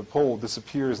region in the pole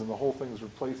disappears, and the whole thing is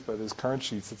replaced by these current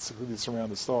sheets that really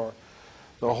surround the star.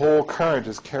 The whole current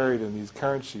is carried in these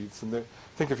current sheets. And I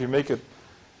think if you make it,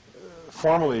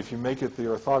 formally, if you make it the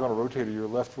orthogonal rotator, you're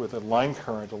left with a line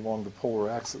current along the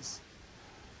polar axis.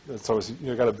 So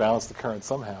you've got to balance the current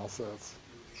somehow. So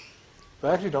but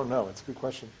I actually don't know. It's a good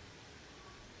question.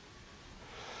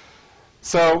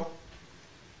 So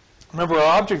remember,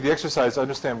 our object of the exercise is to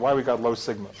understand why we got low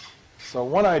sigma. So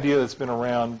one idea that's been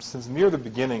around since near the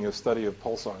beginning of study of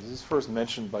pulsars, this is first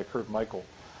mentioned by Kurt Michael,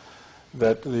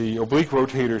 that the oblique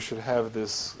rotator should have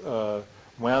this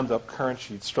wound-up current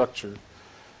sheet structure.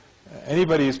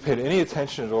 Anybody who's paid any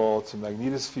attention at all to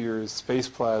magnetospheres, space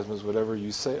plasmas, whatever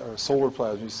you say, or solar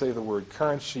plasma, you say the word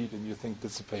current sheet and you think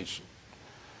dissipation.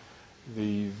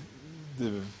 The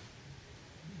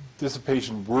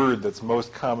dissipation word that's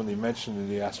most commonly mentioned in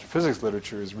the astrophysics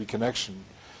literature is reconnection.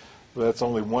 But that's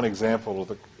only one example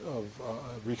of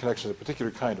reconnection, a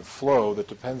particular kind of flow that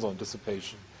depends on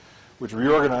dissipation, which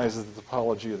reorganizes the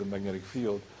topology of the magnetic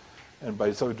field, and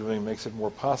by so doing makes it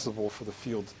more possible for the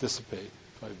field to dissipate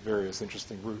by various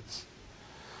interesting routes.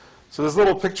 So this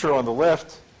little picture on the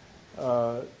left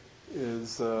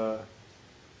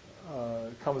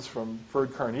comes from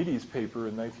Ferd Carneades' paper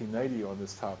in 1990 on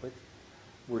this topic,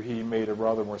 where he made a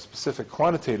rather more specific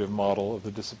quantitative model of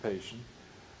the dissipation.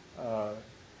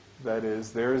 That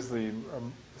is, there's the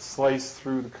slice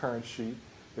through the current sheet,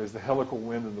 there's the helical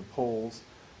wind in the poles,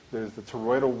 there's the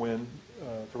toroidal wind,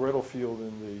 toroidal field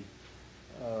in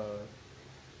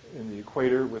the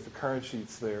equator with the current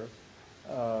sheets there,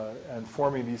 and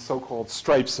forming these so-called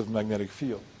stripes of magnetic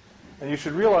field. And you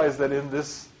should realize that in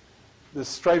this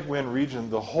stripe wind region,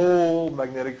 the whole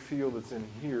magnetic field that's in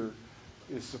here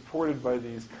is supported by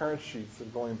these current sheets that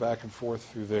are going back and forth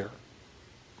through there.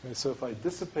 Okay, so if I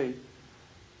dissipate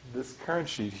this current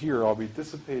sheet here, I'll be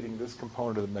dissipating this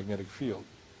component of the magnetic field.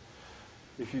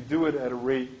 If you do it at a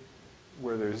rate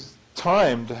where there's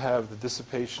time to have the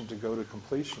dissipation to go to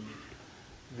completion,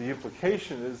 the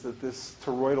implication is that this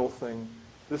toroidal thing,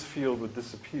 this field would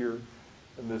disappear,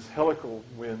 and this helical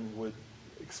wind would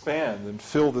expand and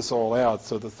fill this all out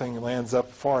so the thing lands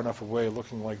up far enough away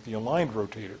looking like the aligned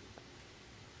rotator.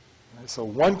 Okay, so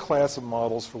one class of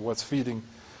models for what's feeding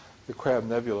the Crab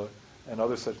Nebula and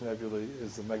other such nebulae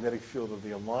is the magnetic field of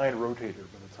the aligned rotator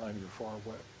by the time you're far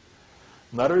away.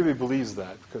 Not everybody believes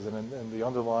that, because in the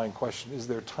underlying question, is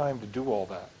there time to do all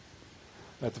that?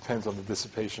 That depends on the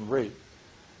dissipation rate,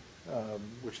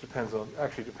 which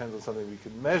actually depends on something we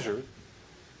can measure.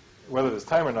 Whether there's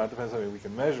time or not depends on something we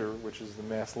can measure, which is the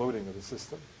mass loading of the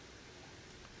system.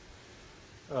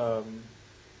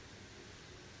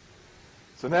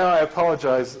 So now I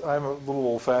apologize, I'm a little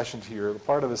old-fashioned here.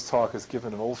 Part of this talk is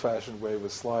given an old-fashioned way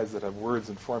with slides that have words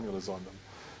and formulas on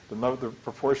them. The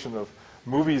proportion of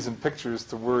movies and pictures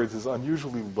to words is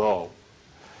unusually low.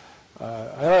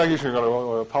 I'm not usually going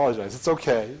to apologize. It's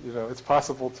okay. You know, it's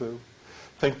possible to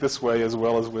think this way as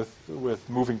well as with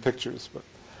moving pictures. But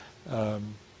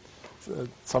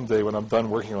someday when I'm done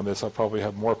working on this, I'll probably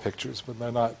have more pictures. But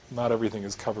not everything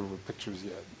is covered with pictures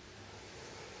yet.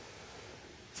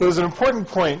 So there's an important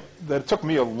point that it took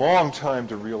me a long time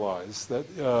to realize, that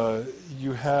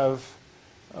you have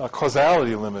a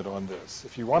causality limit on this.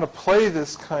 If you want to play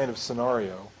this kind of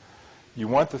scenario, you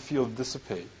want the field to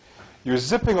dissipate. You're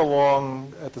zipping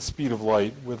along at the speed of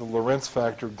light with a Lorentz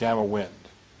factor gamma wind.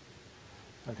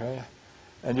 Okay?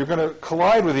 And you're going to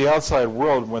collide with the outside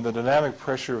world when the dynamic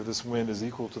pressure of this wind is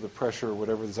equal to the pressure of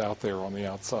whatever is out there on the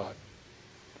outside.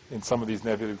 In some of these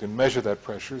nebulae, we can measure that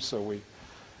pressure, so we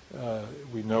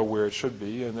know where it should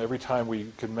be. And every time we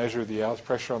can measure the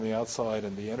pressure on the outside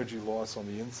and the energy loss on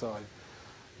the inside,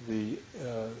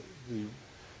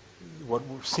 what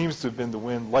seems to have been the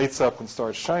wind lights up and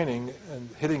starts shining and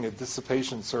hitting a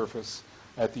dissipation surface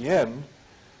at the end,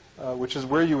 which is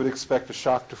where you would expect a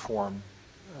shock to form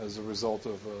as a result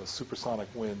of a supersonic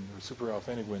wind or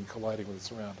superalfanic wind colliding with its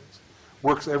surroundings.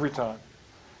 Works every time.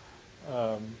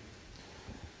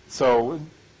 So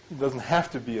it doesn't have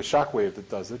to be a shock wave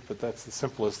that does it, but that's the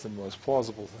simplest and most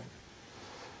plausible thing.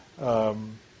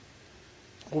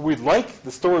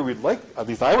 The story we'd like, at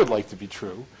least I would like to be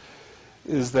true,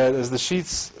 is that as the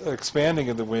sheets are expanding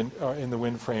in the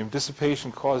wind frame,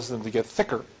 dissipation causes them to get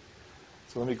thicker.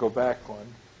 So let me go back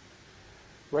one.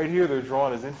 Right here they're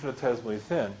drawn as infinitesimally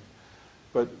thin,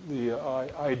 but the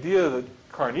idea that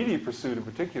Carneades pursued in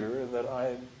particular, and that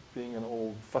I, being an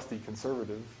old fusty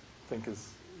conservative, think is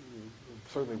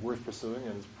certainly worth pursuing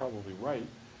and is probably right,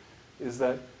 is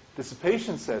that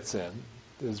dissipation sets in.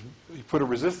 You put a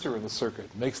resistor in the circuit,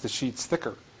 it makes the sheets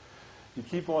thicker. You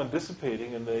keep on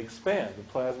dissipating and they expand. The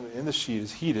plasma in the sheet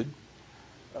is heated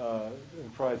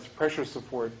and provides pressure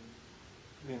support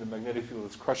in the magnetic field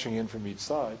that's crushing in from each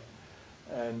side.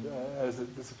 And as the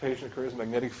dissipation occurs, the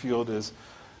magnetic field is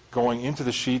going into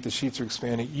the sheets are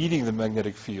expanding, eating the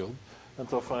magnetic field,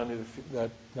 until finally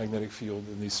that magnetic field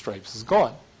in these stripes is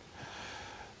gone.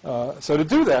 So to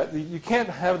do that, you can't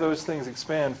have those things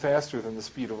expand faster than the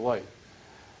speed of light.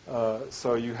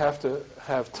 So you have to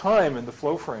have time in the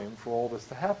flow frame for all this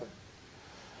to happen.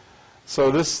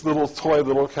 So this little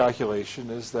calculation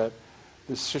is that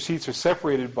the sheets are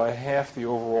separated by half the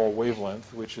overall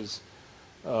wavelength, which is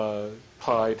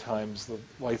pi times the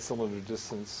light cylinder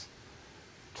distance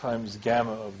times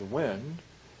gamma of the wind.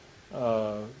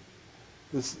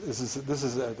 This is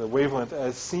the wavelength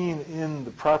as seen in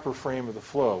the proper frame of the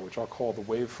flow, which I'll call the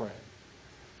wave frame.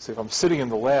 So if I'm sitting in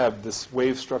the lab, this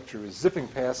wave structure is zipping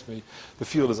past me. The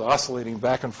field is oscillating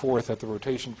back and forth at the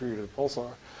rotation period of the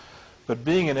pulsar. But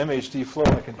being an MHD flow,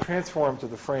 I can transform to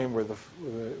the frame where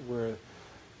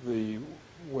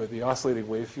the oscillating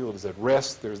wave field is at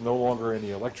rest. There's no longer any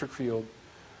electric field.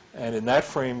 And in that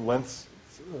frame, lengths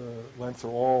are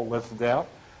all lengthened out.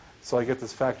 So I get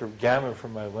this factor of gamma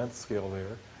from my length scale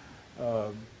there.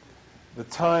 The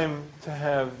time to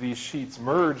have these sheets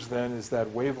merge then is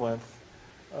that wavelength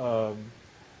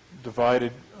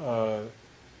divided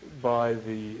by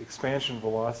the expansion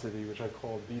velocity, which I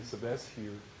call B sub s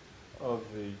here, of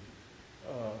the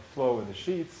flow in the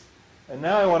sheets. And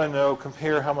now I want to know,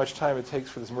 compare how much time it takes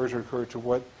for this merger to occur to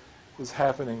what is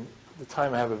happening, the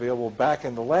time I have available back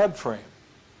in the lab frame,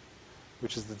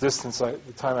 which is the distance, the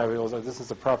time I have available is the distance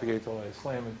to propagate till I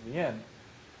slam into the end.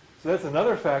 So that's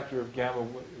another factor of gamma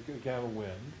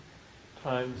wind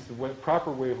times the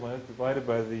proper wavelength divided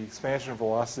by the expansion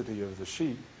velocity of the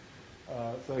sheet.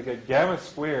 So I get gamma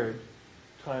squared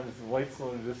times the light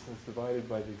cylinder distance divided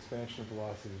by the expansion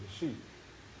velocity of the sheet.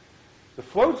 The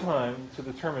flow time to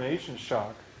the termination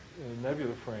shock in a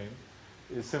nebula frame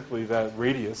is simply that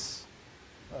radius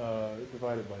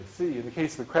divided by c. In the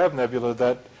case of the Crab Nebula,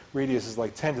 that radius is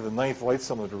like 10 to the 9th light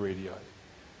cylinder radii.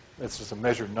 That's just a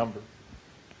measured number.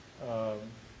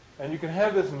 And you can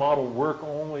have this model work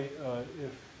only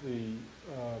if the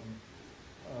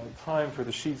time for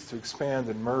the sheets to expand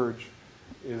and merge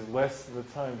is less than the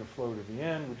time to flow to the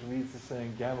end, which leads to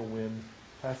saying gamma wind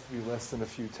has to be less than a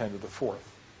few 10 to the 4th.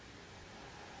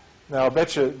 Now, I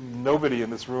bet you nobody in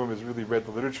this room has really read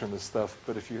the literature on this stuff,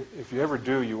 but if you ever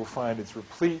do, you will find it's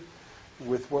replete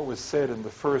with what was said in the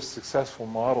first successful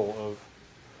model of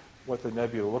what the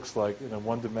nebula looks like in a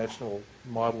one-dimensional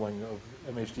modeling of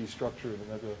MHD structure of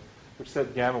the nebula, which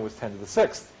said gamma was 10 to the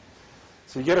 6th.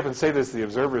 So you get up and say this to the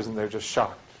observers, and they're just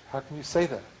shocked. How can you say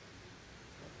that?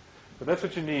 But that's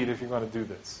what you need if you're going to do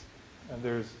this. And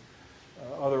there's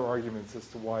other arguments as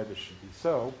to why this should be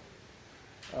so.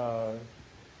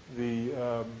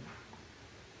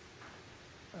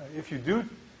 If you do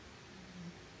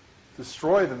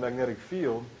destroy the magnetic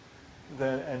field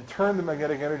and turn the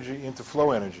magnetic energy into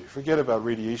flow energy, forget about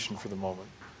radiation for the moment,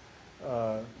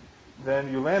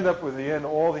 then you land up with the end,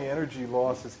 all the energy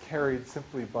loss is carried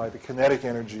simply by the kinetic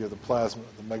energy of the plasma.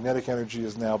 The magnetic energy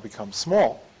has now become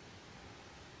small,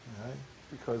 right?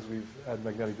 Because we've had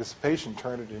magnetic dissipation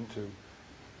turn it into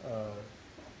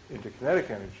kinetic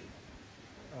energy.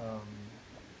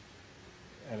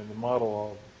 And in the model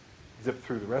I'll zip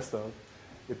through the rest of,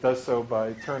 it does so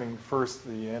by turning first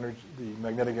the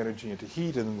magnetic energy into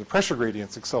heat, and then the pressure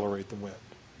gradients accelerate the wind.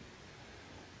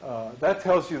 That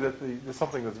tells you that there's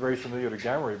something that's very familiar to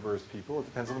gamma ray burst people. It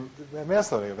depends on the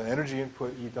mass load. I have an energy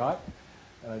input E dot,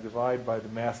 and I divide by the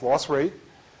mass loss rate,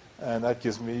 and that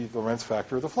gives me the Lorentz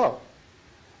factor of the flow.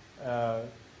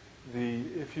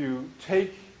 If you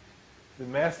take the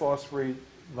mass loss rate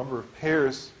number of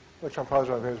pairs, electron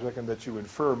positron pairs per second that you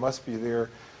infer must be there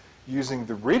using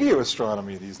the radio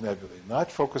astronomy of these nebulae,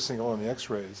 not focusing on the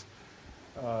X-rays,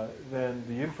 then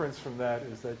the inference from that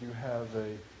is that you have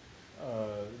a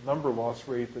number loss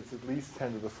rate that's at least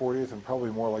 10 to the 40th and probably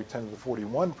more like 10 to the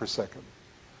 41 per second.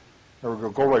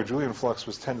 Goldreich-Julian flux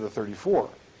was 10 to the 34.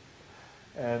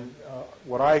 And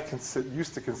what I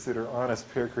used to consider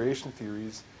honest pair creation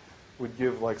theories would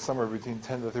give like somewhere between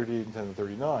 10 to the 38 and 10 to the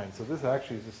 39. So this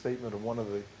actually is a statement of one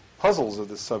of the puzzles of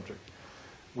this subject.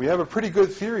 We have a pretty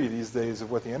good theory these days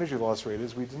of what the energy loss rate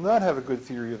is. We do not have a good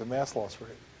theory of the mass loss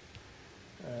rate.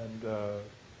 And there's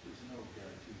no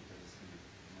guarantee that it's going to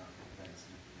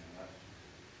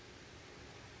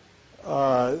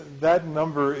be not that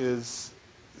number is,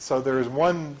 so there is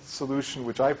one solution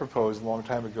which I proposed a long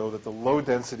time ago, that the low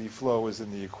density flow is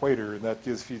in the equator, and that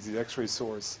feeds the X-ray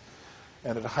source.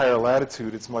 And at a higher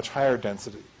latitude, it's much higher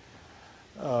density.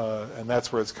 And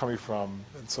that's where it's coming from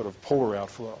in sort of polar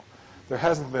outflow. There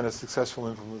hasn't been a successful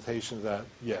implementation of that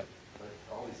yet. But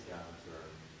all these gamas are...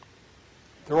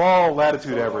 They're all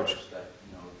latitude so average. large that,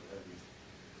 at least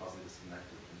causally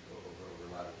disconnected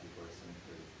over latitude or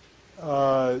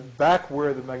something. Back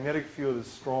where the magnetic field is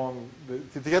strong,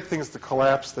 to get things to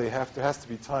collapse, there has to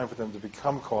be time for them to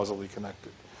become causally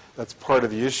connected. That's part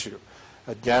of the issue.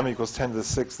 At gamma equals 10 to the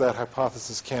 6th, that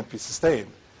hypothesis can't be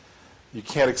sustained. You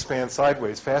can't expand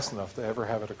sideways fast enough to ever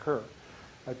have it occur.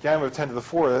 At gamma of 10 to the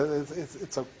 4,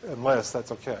 unless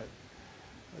that's okay.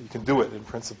 You can do it in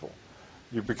principle.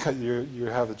 you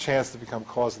have the chance to become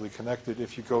causally connected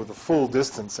if you go the full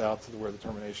distance out to where the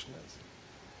termination is.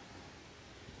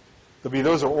 I mean,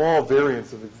 those are all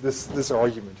variants of this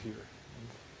argument here.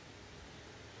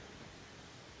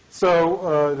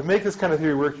 So to make this kind of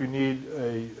theory work, you need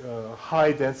a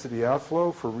high density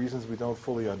outflow for reasons we don't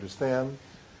fully understand.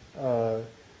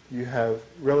 You have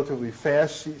relatively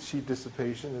fast sheet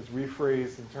dissipation. It's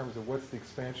rephrased in terms of what's the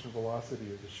expansion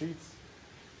velocity of the sheets.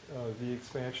 The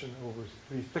expansion over,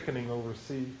 the thickening over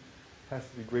C has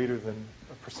to be greater than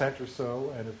 1% or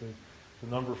so, and if the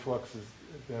number of fluxes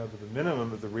down to the minimum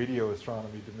that the radio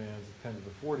astronomy demands of 10 to the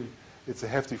 40, it's a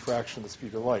hefty fraction of the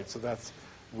speed of light. So that's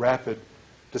rapid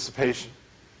dissipation.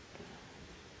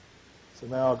 So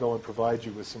now I'll go and provide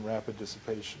you with some rapid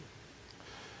dissipation.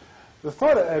 The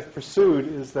thought I've pursued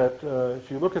is that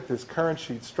if you look at this current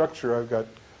sheet structure, I've got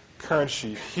current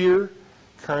sheet here,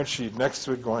 current sheet next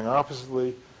to it going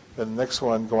oppositely, then the next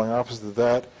one going opposite to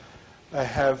that. I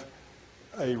have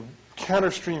a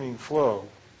counterstreaming flow,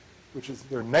 which is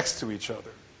they're next to each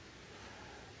other.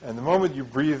 And the moment you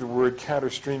breathe the word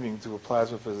counterstreaming to a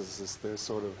plasma physicist, they're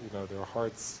sort of, their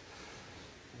hearts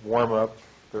warm up,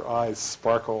 their eyes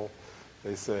sparkle.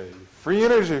 They say, free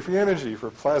energy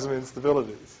for plasma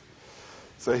instabilities.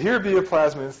 So here be a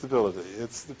plasma instability.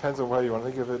 It depends on how you want to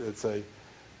think of it. It's a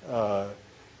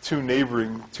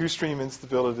two-stream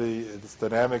instability. Its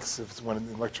dynamics, if it's when in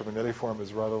electromagnetic form,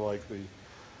 is rather like the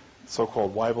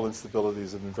so-called Weibel instabilities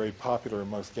that have been very popular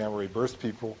amongst gamma-ray burst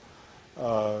people.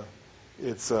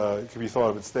 It can be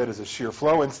thought of instead as a shear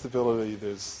flow instability.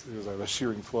 There's a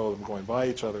shearing flow of them going by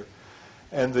each other.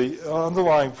 And the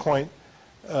underlying point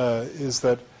is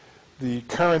that the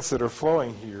currents that are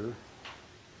flowing here,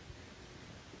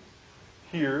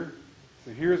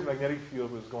 so here's magnetic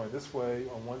field was going this way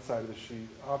on one side of the sheet,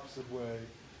 opposite way,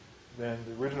 then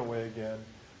the original way again.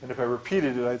 And if I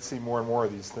repeated it, I'd see more and more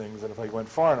of these things. And if I went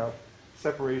far enough,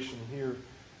 separation here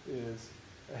is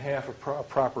a half a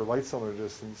proper light cylinder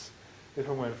distance. If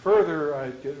I went further,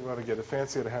 want to get it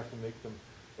fancy, I'd have to make them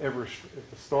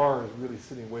if the star is really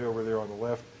sitting way over there on the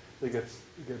left, they get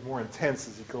more intense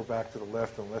as you go back to the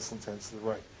left and less intense to the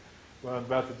right. What I'm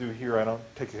about to do here, I don't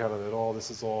take account of that at all. This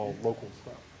is all local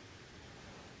stuff.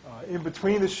 In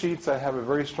between the sheets, I have a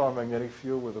very strong magnetic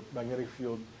field with a magnetic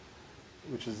field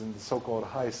which is in the so-called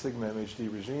high sigma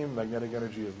MHD regime. Magnetic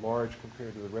energy is large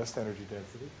compared to the rest energy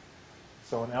density.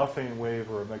 So an Alfvén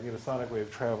wave or a magnetosonic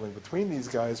wave traveling between these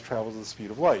guys travels at the speed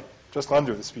of light, just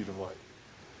under the speed of light.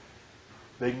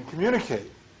 They can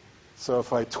communicate. So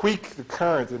if I tweak the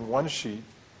current in one sheet,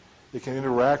 it can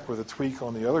interact with a tweak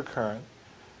on the other current.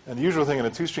 And the usual thing in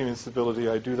a two-stream instability,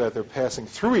 I do that, they're passing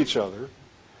through each other.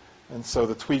 And so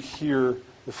the tweak here,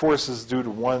 the forces due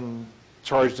to one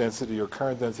charge density or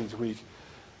current density tweak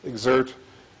exert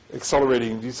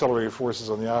accelerating and decelerating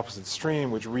forces on the opposite stream,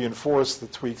 which reinforce the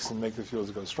tweaks and make the fields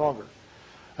go stronger.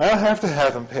 I don't have to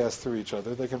have them pass through each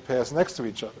other. They can pass next to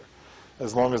each other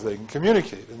as long as they can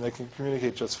communicate. And they can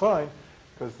communicate just fine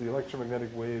because the electromagnetic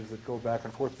waves that go back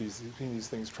and forth between these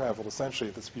things travel essentially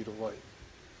at the speed of light.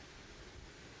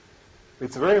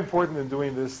 It's very important in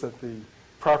doing this that the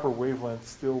proper wavelength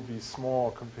still be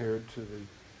small compared to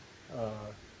the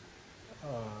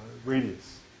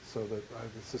radius, so that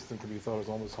the system can be thought as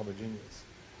almost homogeneous.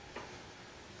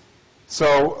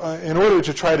 So in order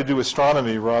to try to do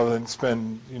astronomy rather than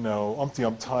spend,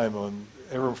 umpty-ump time on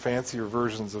ever fancier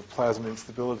versions of plasma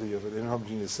instability of an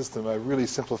inhomogeneous system, I really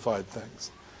simplified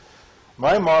things.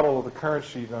 My model of the current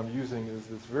sheet I'm using is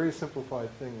this very simplified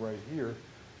thing right here.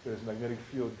 There's magnetic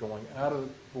field going out of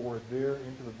the board there,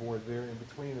 into the board there. In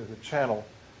between is a channel,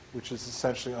 which is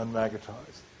essentially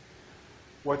unmagnetized.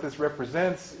 What this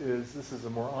represents is, this is a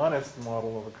more honest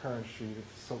model of a current sheet.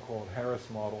 It's a so-called Harris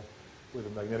model, where the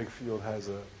magnetic field has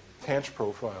a Tanch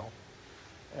profile.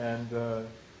 And the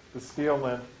scale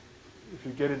length, if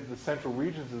you get into the central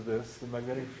regions of this, the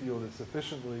magnetic field is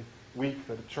sufficiently weak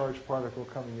that a charged particle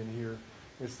coming in here,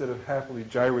 instead of happily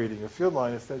gyrating a field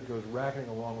line, instead goes racking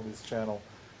along with this channel,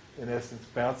 in essence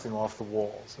bouncing off the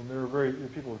walls. And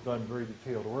people have done very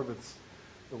detailed orbits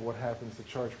of what happens to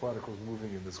charged particles moving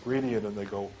in this gradient, and they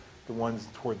go, the ones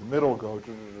toward the middle go,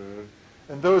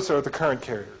 and those are the current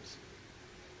carriers.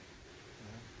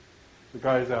 The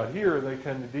guys out here, they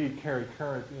can indeed carry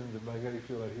current in the magnetic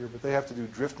field out here, but they have to do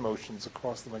drift motions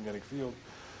across the magnetic field.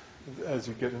 As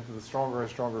you get into the stronger and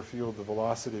stronger field, the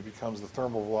velocity becomes the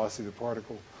thermal velocity of the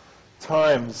particle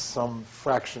times some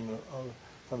fraction of,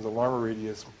 times the Larmor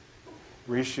radius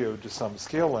ratio to some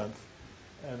scale length,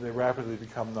 and they rapidly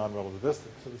become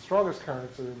non-relativistic. So the strongest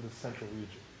currents are in the central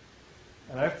region.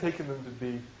 And I've taken them to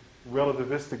be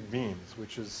relativistic beams,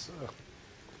 which is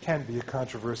can be a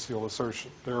controversial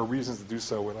assertion. There are reasons to do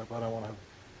so, but I don't want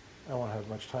to have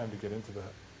much time to get into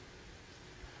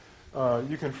that.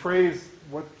 You can phrase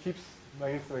what keeps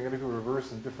magnetic field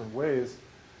reverse in different ways.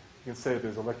 You can say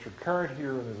there's electric current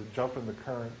here, and there's a jump in the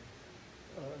current.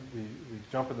 The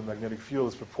jump in the magnetic field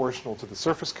is proportional to the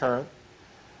surface current.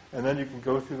 And then you can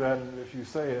go through that, and if you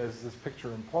say, as this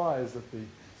picture implies, that the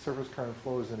surface current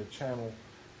flows in a channel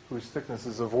whose thickness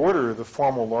is of order the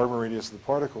formal Larmor radius of the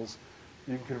particles,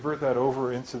 you can convert that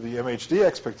over into the MHD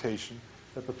expectation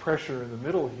that the pressure in the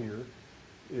middle here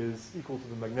is equal to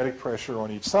the magnetic pressure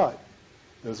on each side.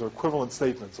 Those are equivalent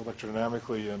statements,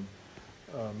 electrodynamically and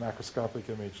macroscopic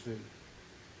MHD.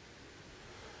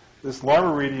 This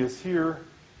Larmor radius here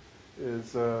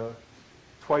is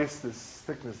twice this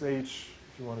thickness h.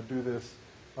 If you want to do this,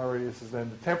 Larmor radius is then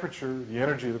the temperature, the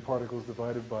energy of the particles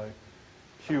divided by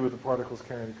Q of the particles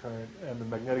carrying the current, and the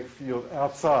magnetic field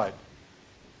outside.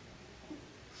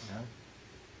 Okay.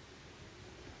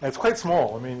 And it's quite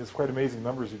small. I mean, it's quite amazing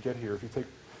numbers you get here. If you take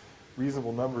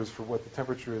reasonable numbers for what the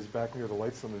temperature is back near the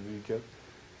light cylinder, you get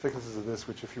thicknesses of this,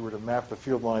 which if you were to map the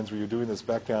field lines where you're doing this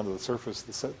back down to the surface,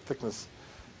 the thickness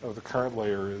of the current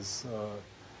layer is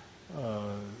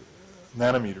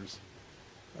nanometers.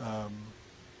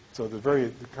 So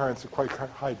the currents are quite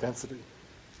high density.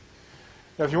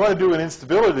 Now, if you want to do an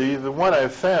instability, the one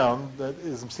I've found that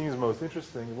seems most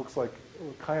interesting, it looks like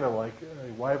kind of like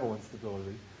a Weibull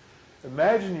instability.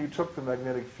 Imagine you took the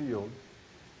magnetic field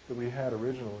that we had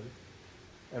originally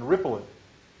and ripple it.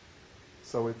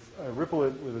 So it's ripple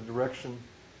it with a direction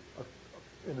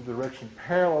in a direction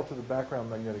parallel to the background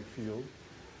magnetic field.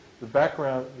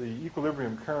 The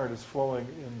equilibrium current is flowing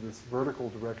in this vertical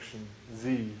direction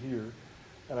z here,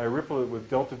 and I ripple it with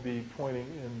delta B pointing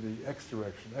in the x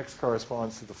direction. X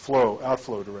corresponds to the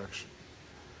outflow direction.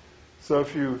 So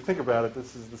if you think about it,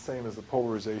 this is the same as the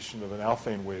polarization of an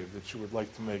Alfvén wave that you would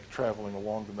like to make traveling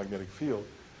along the magnetic field.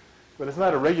 But it's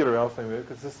not a regular Alfvén wave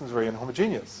because the system is very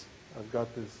inhomogeneous. I've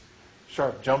got this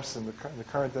sharp jumps in the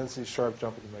current density, sharp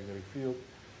jump in the magnetic field.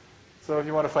 So if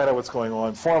you want to find out what's going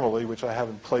on formally, which I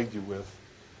haven't plagued you with,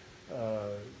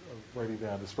 of writing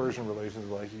down dispersion relations,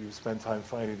 like you spend time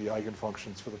finding the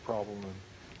eigenfunctions for the problem and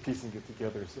piecing it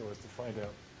together so as to find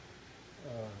out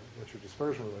what your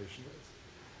dispersion relation is.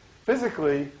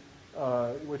 Physically,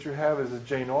 what you have is a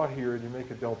J naught here, and you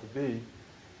make a delta B.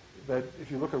 That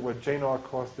if you look at what J naught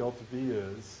cross delta B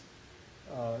is,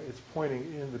 it's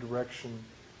pointing in the direction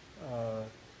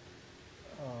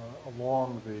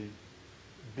along the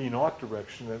B naught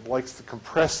direction. It likes to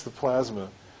compress the plasma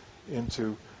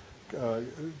into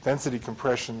density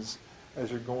compressions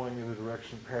as you're going in the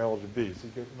direction parallel to B. So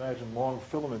you can imagine long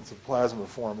filaments of plasma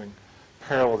forming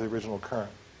parallel to the original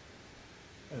current.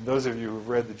 And those of you who've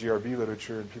read the GRB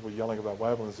literature and people yelling about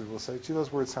Weibull will say, gee,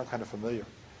 those words sound kind of familiar.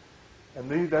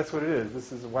 And that's what it is.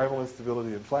 This is a Weibull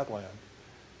instability in flatland.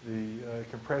 It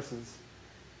compresses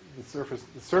the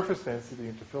surface density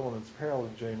into filaments parallel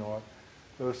to J naught.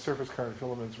 Those surface current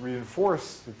filaments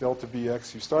reinforce the delta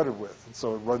Bx you started with, and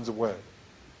so it runs away.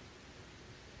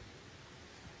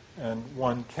 And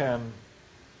one can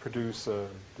produce a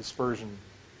dispersion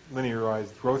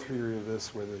linearized growth theory of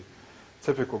this, where the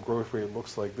typical growth rate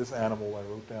looks like this animal I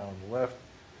wrote down on the left,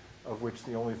 of which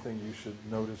the only thing you should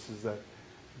notice is that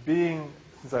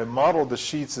since I modeled the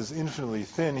sheets as infinitely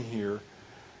thin here,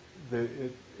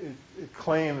 it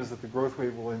claims that the growth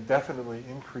rate will indefinitely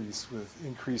increase with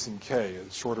increasing k, a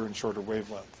shorter and shorter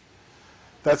wavelength.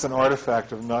 That's an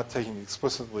artifact of not taking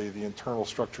explicitly the internal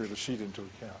structure of the sheet into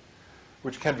account,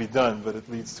 which can be done, but it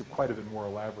leads to quite a bit more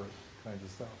elaborate kinds of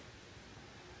stuff.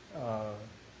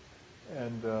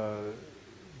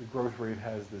 The growth rate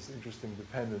has this interesting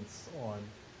dependence on,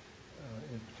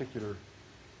 in particular,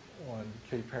 on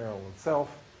k parallel itself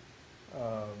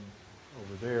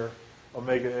over there.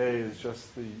 Omega A is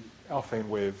just the Alfvén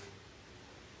wave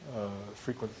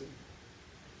frequency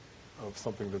of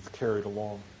something that's carried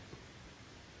along.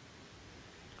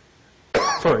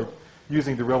 Sorry,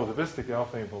 using the relativistic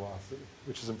Alfvén velocity,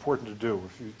 which is important to do.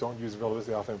 If you don't use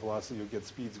relativistic Alfvén velocity, you'll get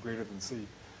speeds greater than c,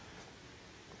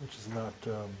 which is not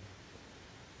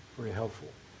very helpful.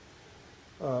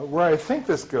 Where I think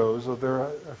this goes,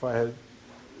 if I had,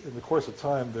 in the course of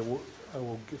time, I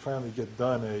will finally get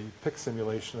done a PIC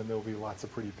simulation, and there will be lots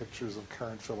of pretty pictures of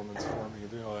current filaments forming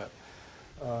and doing all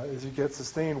that, is you get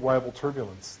sustained Weibull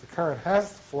turbulence. The current has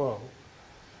to flow,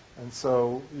 and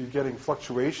so you're getting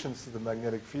fluctuations to the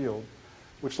magnetic field,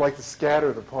 which like to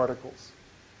scatter the particles.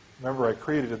 Remember, I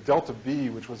created a delta B,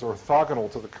 which was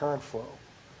orthogonal to the current flow.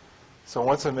 So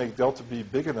once I make delta B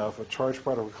big enough, a charged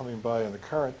particle coming by in the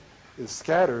current is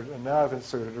scattered, and now I've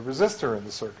inserted a resistor in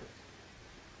the circuit.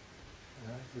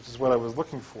 Okay? which is what I was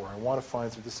looking for. I want to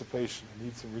find some dissipation. I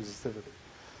need some resistivity.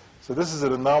 So this is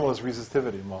an anomalous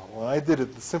resistivity model, and I did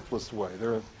it the simplest way.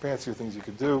 There are fancier things you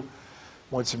could do.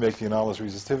 Once you make the anomalous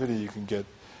resistivity, you can get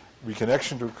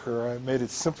reconnection to occur. I made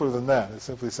it simpler than that. I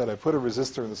simply said I put a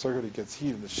resistor in the circuit, it gets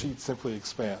heat, and the sheet simply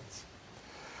expands.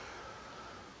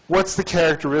 What's the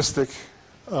characteristic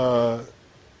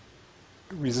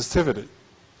resistivity?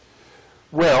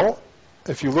 Well,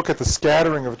 if you look at the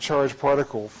scattering of a charged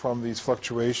particle from these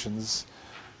fluctuations,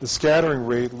 the scattering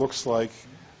rate looks like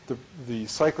the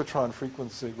cyclotron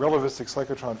frequency, relativistic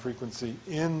cyclotron frequency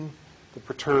in the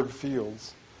perturbed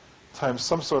fields times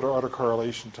some sort of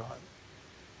autocorrelation time.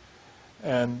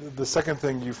 And the second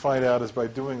thing you find out is by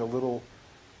doing a little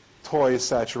toy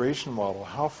saturation model,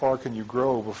 how far can you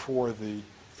grow before the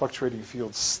fluctuating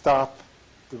fields stop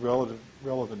the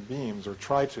relevant beams, or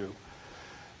try to.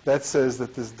 That says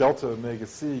that this delta omega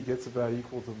c gets about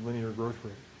equal to the linear growth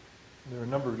rate. And there are a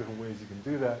number of different ways you can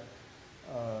do that.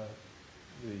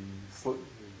 The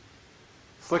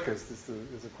slickest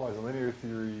is a quasi-linear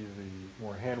theory. The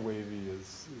more hand-wavy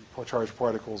is charged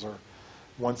particles are,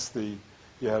 once you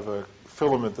have a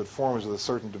filament that forms with a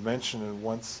certain dimension, and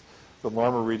once the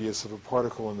Larmor radius of a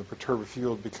particle in the perturbed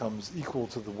field becomes equal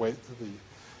to the weight to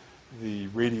the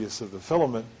radius of the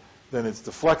filament, then it's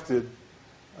deflected,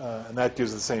 and that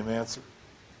gives the same answer.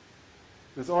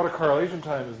 This autocorrelation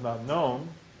time is not known.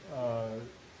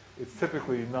 It's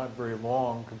typically not very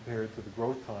long compared to the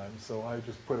growth time, so I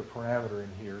just put a parameter in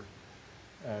here,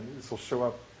 and this will show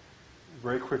up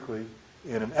very quickly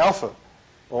in an alpha.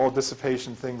 All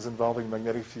dissipation things involving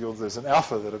magnetic fields, there's an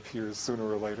alpha that appears sooner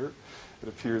or later. It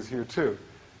appears here too.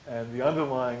 And the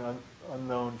underlying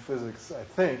unknown physics, I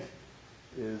think,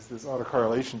 is this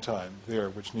autocorrelation time there,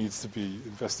 which needs to be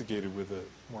investigated with a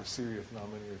more serious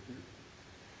nonlinear theory.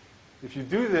 If you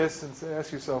do this and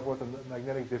ask yourself what the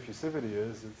magnetic diffusivity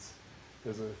is,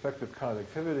 there's an effective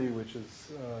conductivity, which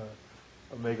is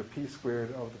omega p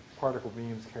squared of the particle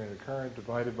beams carrying the current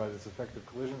divided by this effective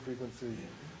collision frequency.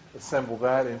 Assemble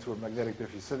that into a magnetic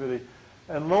diffusivity,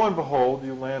 and lo and behold,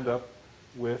 you land up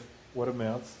with what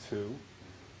amounts to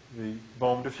the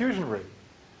Bohm diffusion rate.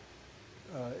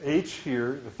 H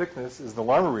here, the thickness, is the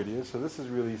Larmor radius, so this is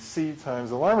really C times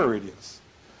the Larmor radius.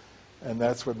 And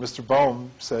that's what Mr. Bohm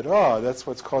said, that's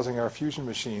what's causing our fusion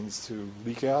machines to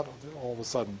leak out all of a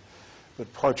sudden.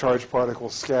 That charged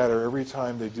particles scatter every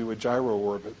time they do a gyro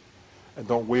orbit and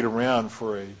don't wait around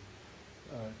for a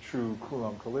true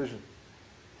Coulomb collision.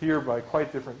 Here, by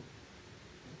quite different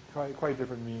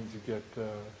means, you get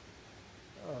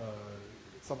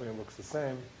something that looks the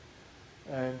same.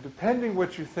 And depending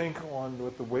what you think on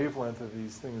what the wavelength of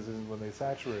these things is when they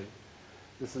saturate,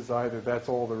 this is either that's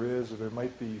all there is, or there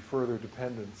might be further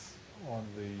dependence on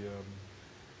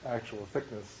the actual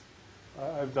thickness.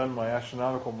 I've done my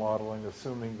astronomical modeling,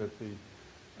 assuming that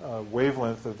the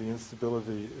wavelength of the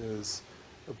instability is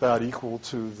about equal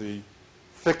to the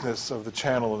thickness of the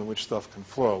channel in which stuff can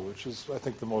flow, which is, I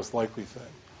think, the most likely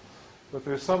thing. But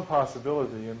there's some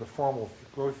possibility, and the formal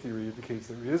growth theory indicates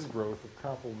there is growth of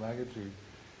comparable magnitude,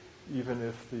 even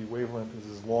if the wavelength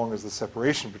is as long as the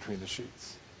separation between the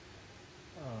sheets.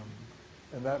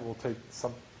 And that will take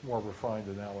some more refined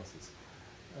analysis.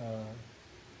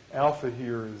 Alpha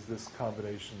here is this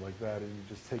combination like that, and you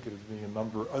just take it as being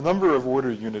a number of order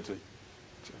unity,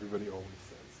 which everybody always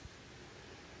says.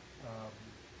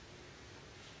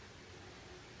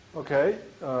 Okay.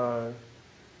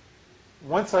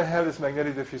 Once I have this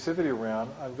magnetic diffusivity around,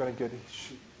 I'm going to get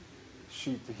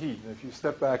sheet to heat. And if you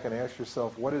step back and ask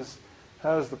yourself,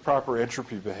 how does the proper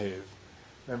entropy behave?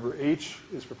 Remember, H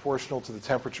is proportional to the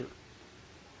temperature.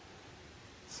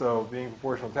 So being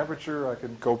proportional to temperature, I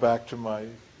can go back to my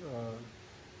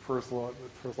first law of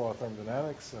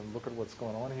thermodynamics and look at what's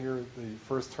going on here. The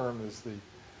first term is the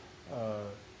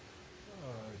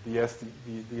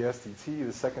SDT.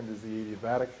 The second is the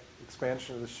adiabatic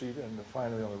expansion of the sheet, and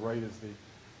finally on the right is the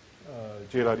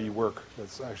J dot E work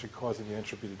that's actually causing the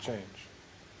entropy to change.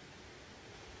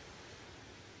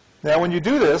 Now, when you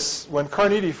do this, when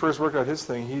Carnegie first worked out his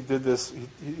thing, he did this.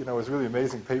 It was a really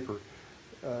amazing paper.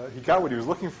 He got what he was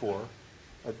looking for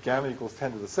at gamma equals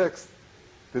 10 to the 6th.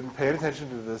 Didn't pay any attention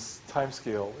to this time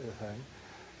scale thing.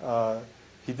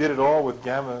 He did it all with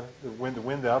gamma, the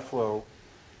wind outflow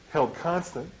held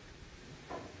constant.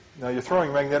 Now you're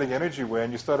throwing magnetic energy away,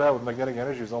 and you start out with magnetic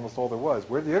energy is almost all there was.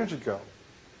 Where'd the energy go?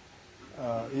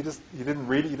 He didn't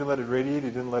let it radiate. He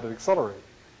didn't let it accelerate.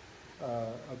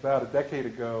 About a decade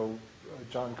ago,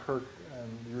 John Kirk and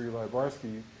Yuri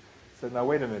Lyubarsky said, now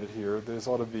wait a minute here, there's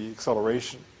ought to be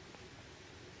acceleration.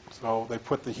 So they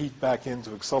put the heat back in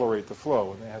to accelerate the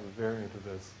flow, and they have a variant of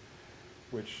this,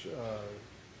 which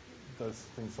does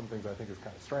some things I think is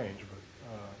kind of strange, but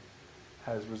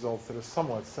has results that are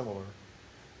somewhat similar.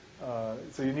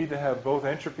 So you need to have both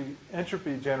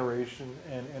entropy generation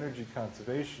and energy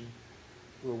conservation,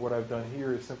 where what I've done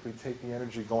here is simply take the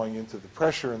energy going into the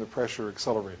pressure and the pressure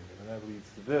accelerating it. And that leads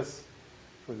to this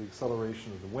for the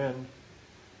acceleration of the wind.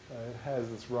 It has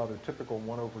this rather typical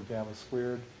 1 over gamma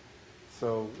squared.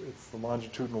 So it's the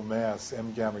longitudinal mass,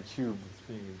 m gamma cubed, that's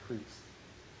being increased.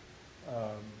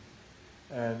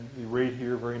 And the rate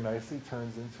here very nicely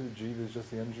turns into G. There's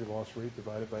just the energy loss rate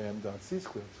divided by m dot c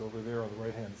squared. So over there on the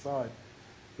right-hand side,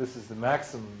 this is the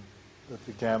maximum that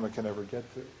the gamma can ever get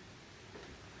to.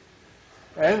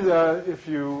 And if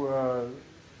you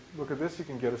look at this, you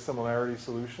can get a similarity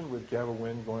solution with gamma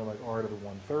wind going like r to the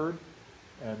 1/3,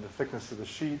 and the thickness of the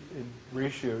sheet in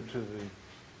ratio to the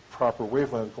proper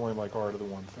wavelength going like r to the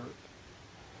 1/3.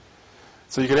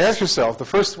 So you can ask yourself, the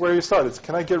first way you start is,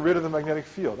 can I get rid of the magnetic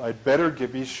field? I'd better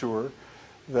be sure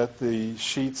that the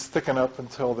sheets thicken up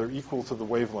until they're equal to the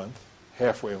wavelength,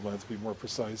 half wavelength to be more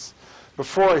precise,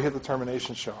 before I hit the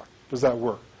termination shock. Does that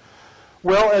work?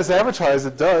 Well, as advertised,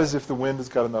 it does if the wind has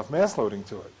got enough mass loading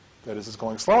to it. That is, it's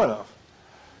going slow enough.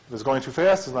 If it's going too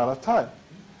fast, there's not enough time.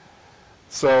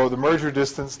 So the merger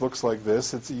distance looks like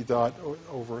this. It's E dot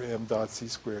over m dot c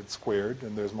squared,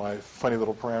 and there's my funny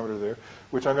little parameter there,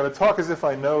 which I'm going to talk as if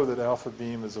I know that alpha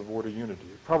beam is of order unity.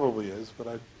 It probably is, but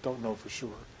I don't know for sure.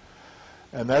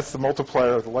 And that's the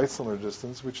multiplier of the light cylinder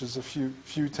distance, which is a few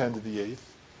 10 to the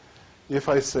 8th. If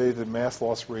I say the mass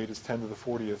loss rate is 10 to the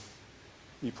 40th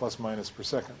E plus minus per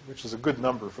second, which is a good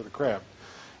number for the crab.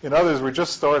 In others, we're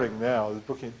just starting now.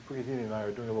 Bucatini and I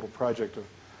are doing a little project of,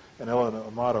 and Ellen and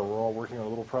Amato, we're all working on a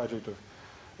little project of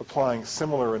applying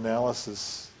similar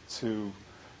analysis to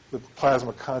the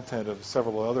plasma content of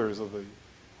several others of the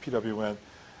PWN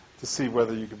to see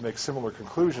whether you could make similar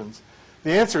conclusions.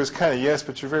 The answer is kind of yes,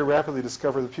 but you very rapidly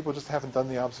discover that people just haven't done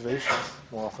the observations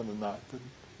more often than not,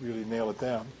 didn't really nail it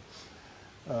down.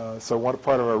 So one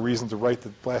part of our reason to write the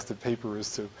blasted paper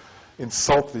is to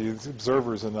insult the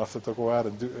observers enough that they'll go out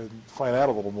and find out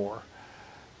a little more.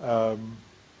 And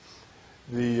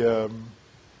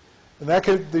that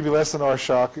could be less than R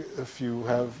shock if you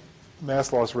have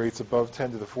mass loss rates above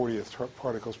 10 to the 40th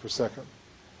particles per second.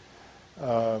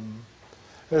 As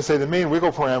I say, the main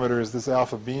wiggle parameter is this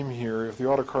alpha beam here. If the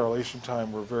autocorrelation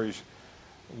time were very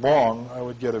long, I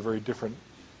would get a very different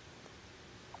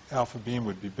alpha beam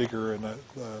would be bigger, and that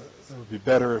would be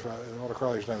better. If the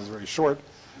autocorrelation time was very short,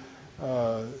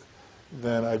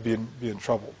 then I'd be in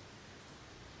trouble.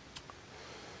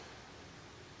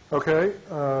 Okay,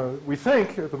 we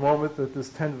think at the moment that this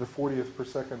 10 to the 40th per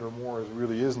second or more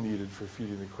really is needed for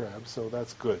feeding the crab, so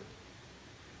that's good.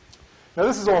 Now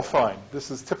this is all fine.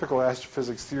 This is typical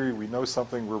astrophysics theory. We know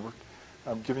something.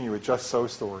 I'm giving you a just so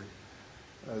story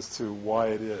as to why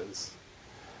it is.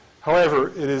 However,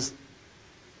 it is,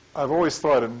 I've always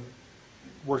thought in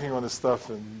working on this stuff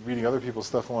and reading other people's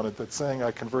stuff on it, that saying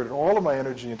I converted all of my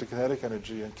energy into kinetic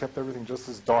energy and kept everything just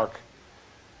as dark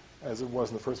as it was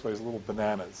in the first place, little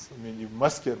bananas. I mean, you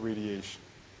must get radiation.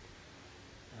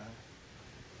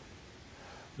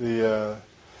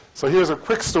 So here's a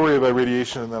quick story about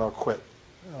radiation, and then I'll quit.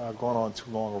 I've gone on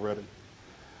too long already.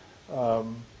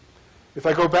 If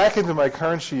I go back into my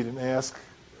current sheet and ask,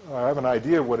 I have an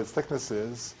idea of what its thickness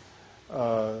is.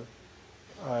 I'm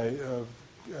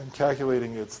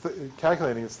calculating its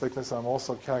thickness. I'm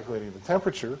also calculating the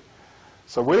temperature.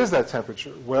 So what is that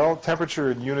temperature? Well, temperature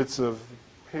in units of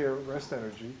pair rest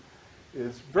energy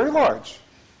is very large.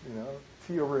 You know,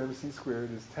 T over mc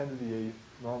squared is 10 to the 8th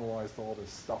normalized to all this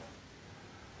stuff.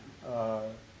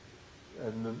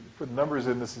 And for the numbers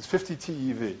in this is 50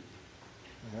 TeV.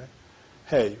 Okay?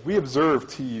 Hey, we observe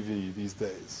TeV these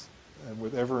days, and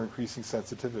with ever-increasing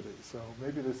sensitivity. So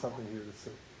maybe there's something here to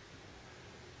see.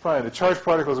 Fine, the charged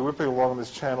particles are whipping along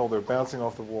this channel. They're bouncing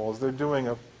off the walls. They're doing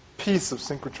a piece of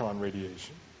synchrotron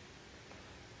radiation.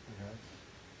 Okay?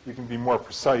 You can be more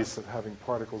precise at having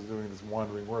particles doing this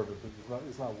wandering orbit, but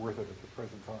it's not worth it at the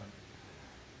present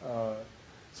time.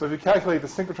 So if you calculate the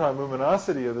synchrotron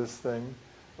luminosity of this thing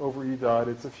over E dot,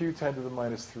 it's a few 10 to the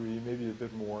minus 3, maybe a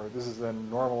bit more. This is then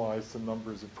normalized to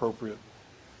numbers appropriate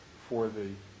for the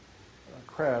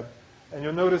crab. And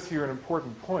you'll notice here an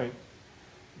important point.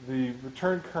 The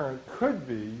return current could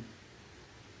be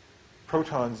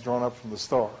protons drawn up from the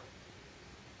star.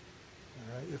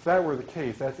 Right? If that were the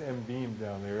case, that's M beam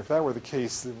down there. If that were the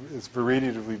case, it's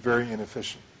radiatively very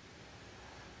inefficient.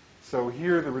 So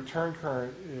here the return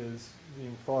current is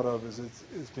being thought of as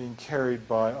it's being carried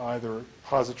by either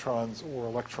positrons or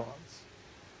electrons,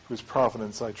 whose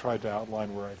provenance I tried to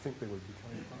outline where I think they would be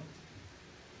coming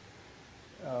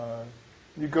from.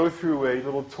 you go through a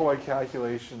little toy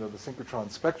calculation of the synchrotron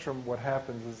spectrum. What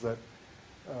happens is that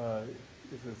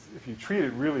if you treat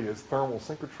it really as thermal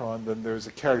synchrotron, then there's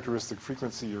a characteristic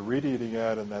frequency you're radiating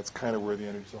at, and that's kind of where the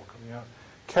energy is all coming out.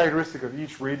 Characteristic of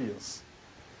each radius.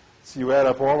 So you add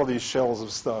up all of these shells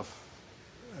of stuff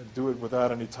and do it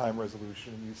without any time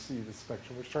resolution, and you see the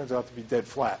spectrum, which turns out to be dead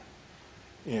flat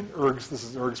in ergs. This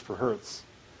is ergs per hertz.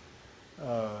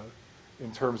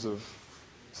 In terms of,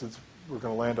 since we're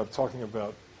going to land up talking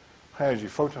about high energy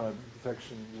photon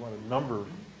detection, you want a number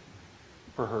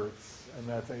per hertz, and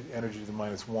that's energy to the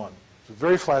minus 1. It's a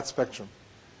very flat spectrum.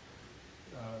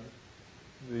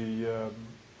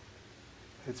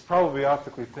 It's probably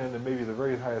optically thin, and maybe the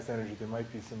very highest energy, there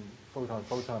might be some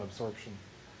photon-photon absorption.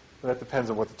 But that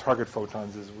depends on what the target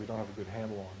photons is, we don't have a good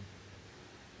handle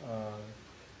on.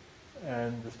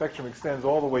 And the spectrum extends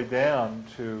all the way down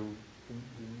to the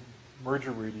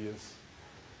merger radius,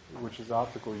 which is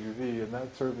optical UV, and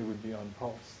that certainly would be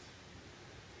unpulsed.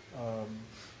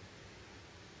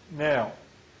 Now,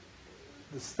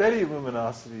 the steady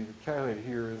luminosity calculated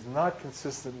here is not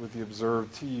consistent with the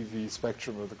observed TeV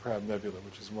spectrum of the Crab Nebula,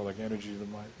 which is more like energy to the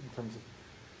minus, in terms of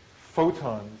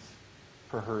photons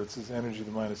per hertz is energy to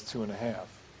the minus 2.5,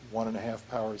 1.5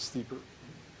 powers steeper.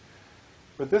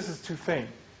 But this is too faint.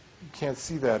 You can't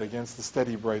see that against the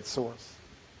steady bright source.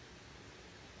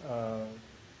 Even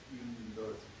though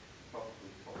it's probably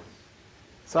pulsed.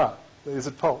 So, is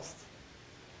it pulsed?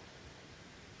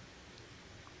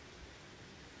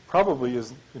 Probably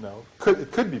is,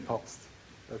 it could be pulsed.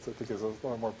 That's, I think, is a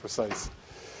lot more precise.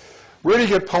 Where do you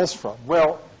get pulse from?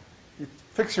 Well, you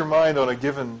fix your mind on a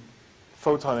given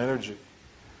photon energy.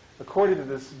 According to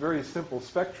this very simple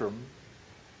spectrum,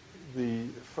 a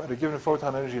given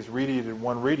photon energy is radiated in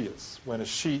one radius. When a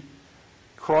sheet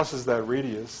crosses that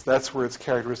radius, that's where its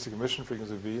characteristic emission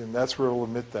frequency will be, and that's where it will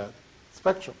emit that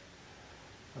spectrum.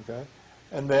 Okay?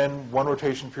 And then one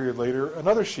rotation period later,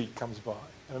 another sheet comes by,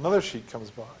 and another sheet comes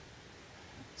by.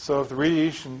 So if the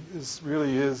radiation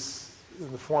really is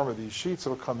in the form of these sheets,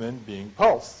 it'll come in being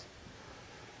pulsed.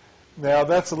 Now,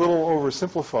 that's a little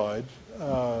oversimplified.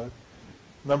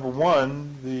 Number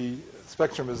one, the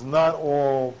spectrum is not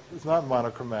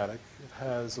monochromatic. It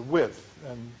has a width,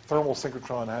 and thermal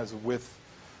synchrotron has a width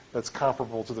that's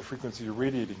comparable to the frequency you're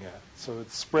radiating at. So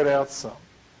it's spread out some.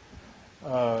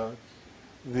 To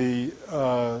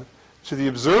the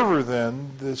observer,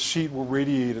 then, the sheet will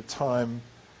radiate at time,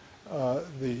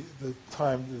 the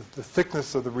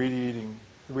thickness of the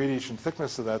radiation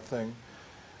thickness of that thing.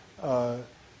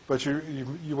 But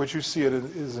what you see it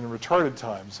is in retarded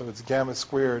time, so it's gamma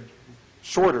squared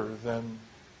shorter than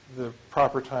the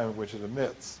proper time at which it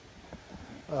emits.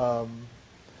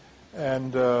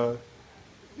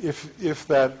 If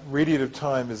that radiative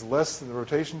time is less than the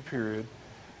rotation period,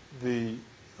 the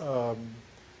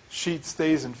sheet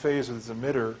stays in phase with its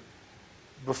emitter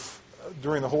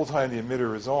during the whole time the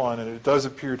emitter is on, and it does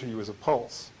appear to you as a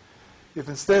pulse. If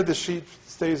instead the sheet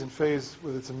stays in phase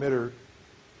with its emitter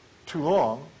too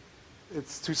long,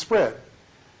 it's too spread,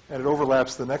 and it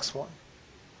overlaps the next one.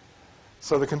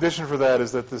 So the condition for that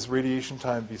is that this radiation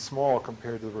time be small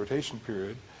compared to the rotation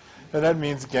period, and that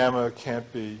means gamma can't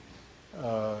be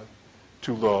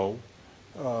too low,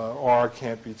 R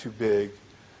can't be too big,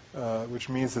 which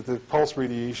means that the pulse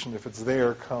radiation, if it's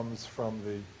there, comes from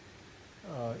the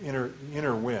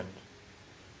inner wind.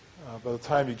 By the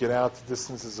time you get out to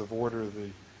distances of order, the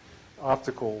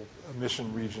optical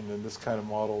emission region in this kind of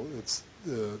model,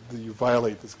 you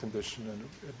violate this condition, and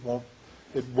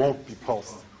it won't be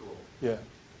pulsed. Yeah,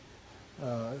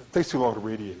 it takes too long to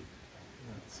radiate.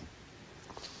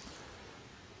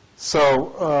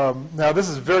 So now this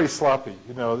is very sloppy.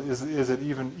 Is it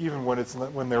even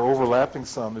when they're overlapping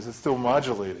some? Is it still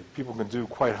modulated? People can do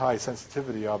quite high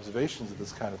sensitivity observations of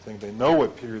this kind of thing. They know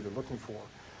what period they're looking for.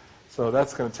 So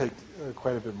that's going to take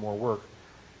quite a bit more work.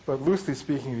 But loosely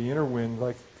speaking, the inner wind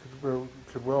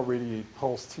could well radiate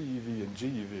pulse TeV and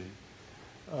GeV,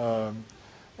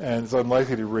 and it's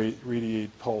unlikely to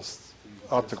radiate pulsed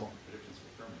optical.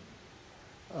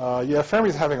 Yeah,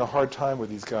 Fermi's having a hard time with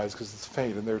these guys because it's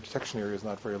faint and their detection area is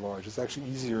not very large. It's actually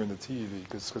easier in the TeV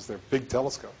because they're big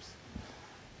telescopes.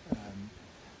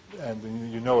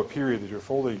 And you know a period that you're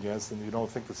folding against, and you don't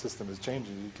think the system is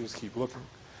changing. You just keep looking.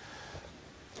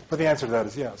 But the answer to that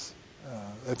is yes.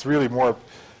 It's really more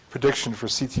prediction for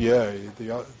CTA,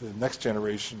 the next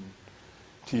generation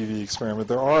TeV experiment.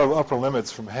 There are upper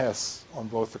limits from Hess on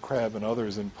both the Crab and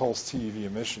others in pulse TeV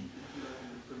emission.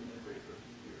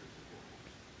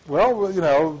 Well,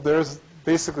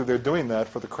 they're doing that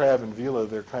for the Crab and Vela.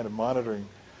 They're kind of monitoring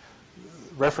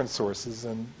reference sources,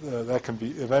 and that can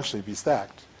eventually be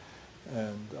stacked.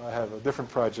 And I have a different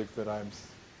project that I'm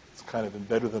kind of in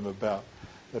bed with them about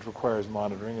that requires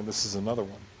monitoring, and this is another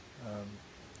one.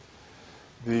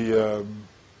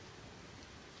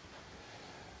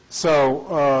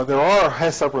 So there are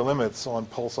Hess upper limits on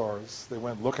pulsars. They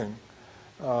went looking.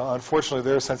 Unfortunately,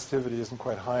 their sensitivity isn't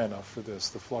quite high enough for this.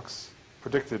 The flux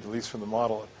predicted, at least from the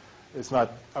model, it's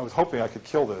not. I was hoping I could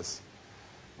kill this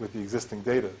with the existing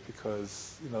data,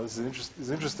 because this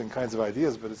is interesting kinds of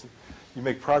ideas, but you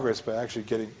make progress by actually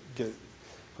get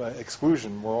by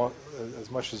exclusion more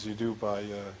as much as you do by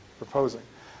proposing.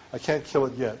 I can't kill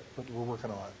it yet, but we're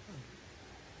working on it.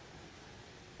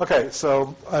 Okay,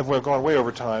 so I've gone way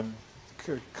over time.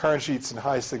 Current sheets and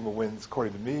high sigma winds,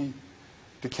 according to me,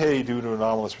 decay due to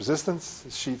anomalous resistance.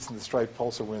 The sheets and the striped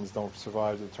pulsar winds don't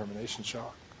survive the termination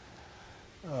shock.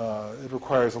 It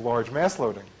requires a large mass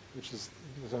loading, which is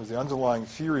sometimes the underlying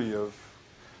theory of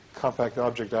compact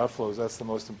object outflows. That's the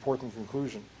most important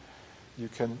conclusion. You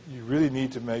really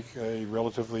need to make a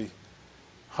relatively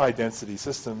high density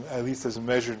system, at least as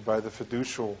measured by the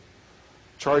fiducial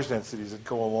charge densities that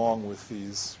go along with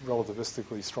these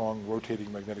relativistically strong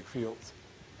rotating magnetic fields.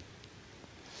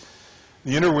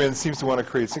 The inner wind seems to want to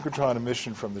create synchrotron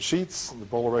emission from the sheets. The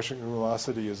Boloreschik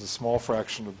luminosity is a small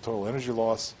fraction of the total energy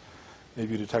loss,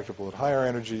 maybe detectable at higher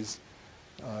energies.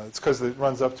 It's because it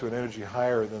runs up to an energy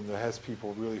higher than the Hess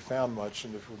people really found much,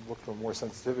 and if we look for more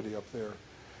sensitivity up there,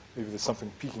 maybe there's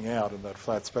something peeking out in that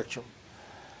flat spectrum.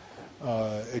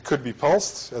 It could be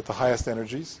pulsed at the highest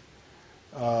energies.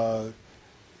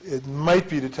 It might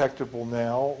be detectable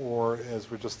now, or as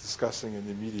we're just discussing, in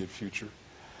the immediate future.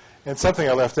 And something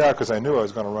I left out because I knew I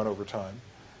was going to run over time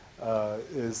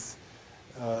is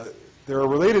there are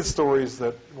related stories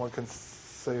that one can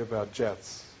say about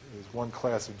jets. There's one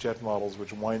class of jet models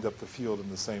which wind up the field in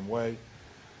the same way.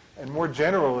 And more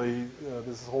generally,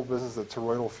 this whole business of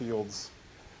toroidal fields,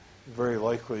 very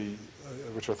likely,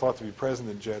 which are thought to be present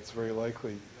in jets, very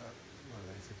likely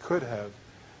could have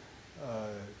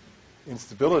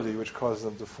instability, which causes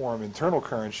them to form internal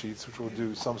current sheets, which will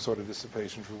do some sort of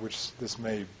dissipation, for which this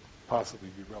may possibly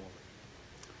be relevant.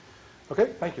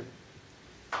 Okay, thank you.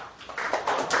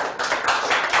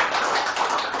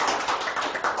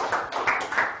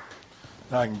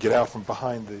 Now I can get out from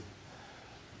behind the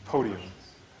podium.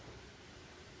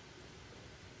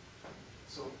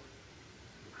 So the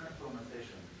current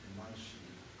filamentation in one sheet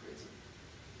creates a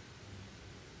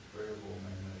variable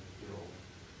magnetic field,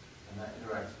 and that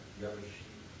interacts with the other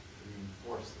sheet to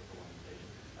reinforce the filamentation.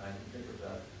 And I can think of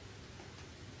that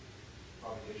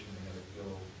propagation magnetic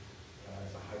field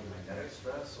as a hydromagnetic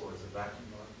stress, or as a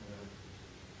vacuum magnetic.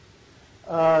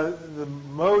 The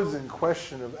modes in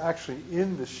question of actually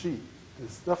in the sheet, the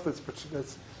stuff that's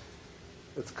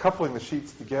coupling the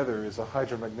sheets together is a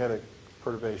hydromagnetic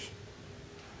perturbation.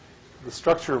 The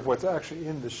structure of what's actually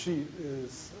in the sheet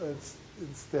is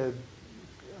instead,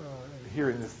 here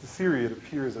in this theory, it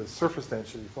appears as surface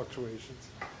density fluctuations.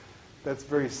 That's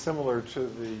very similar to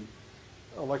the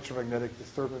electromagnetic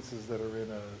disturbances that are in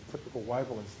a typical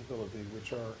Weibull instability,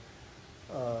 which are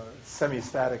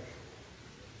semi-static,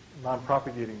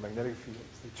 non-propagating magnetic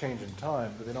fields. They change in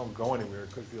time, but they don't go anywhere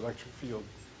because the electric field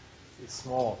is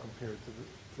small compared to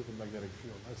the magnetic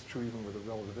field. That's true even with a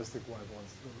relativistic Weibull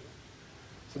instability.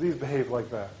 So these behave like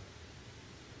that.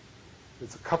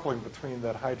 It's a coupling between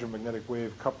that hydromagnetic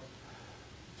wave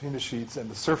between the sheets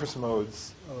and the surface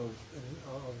modes of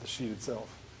the sheet itself.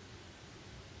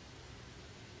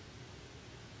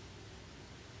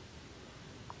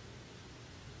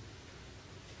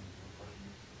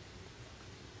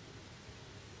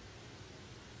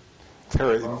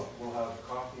 Terry. We'll have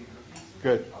coffee and cookies.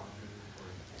 Good.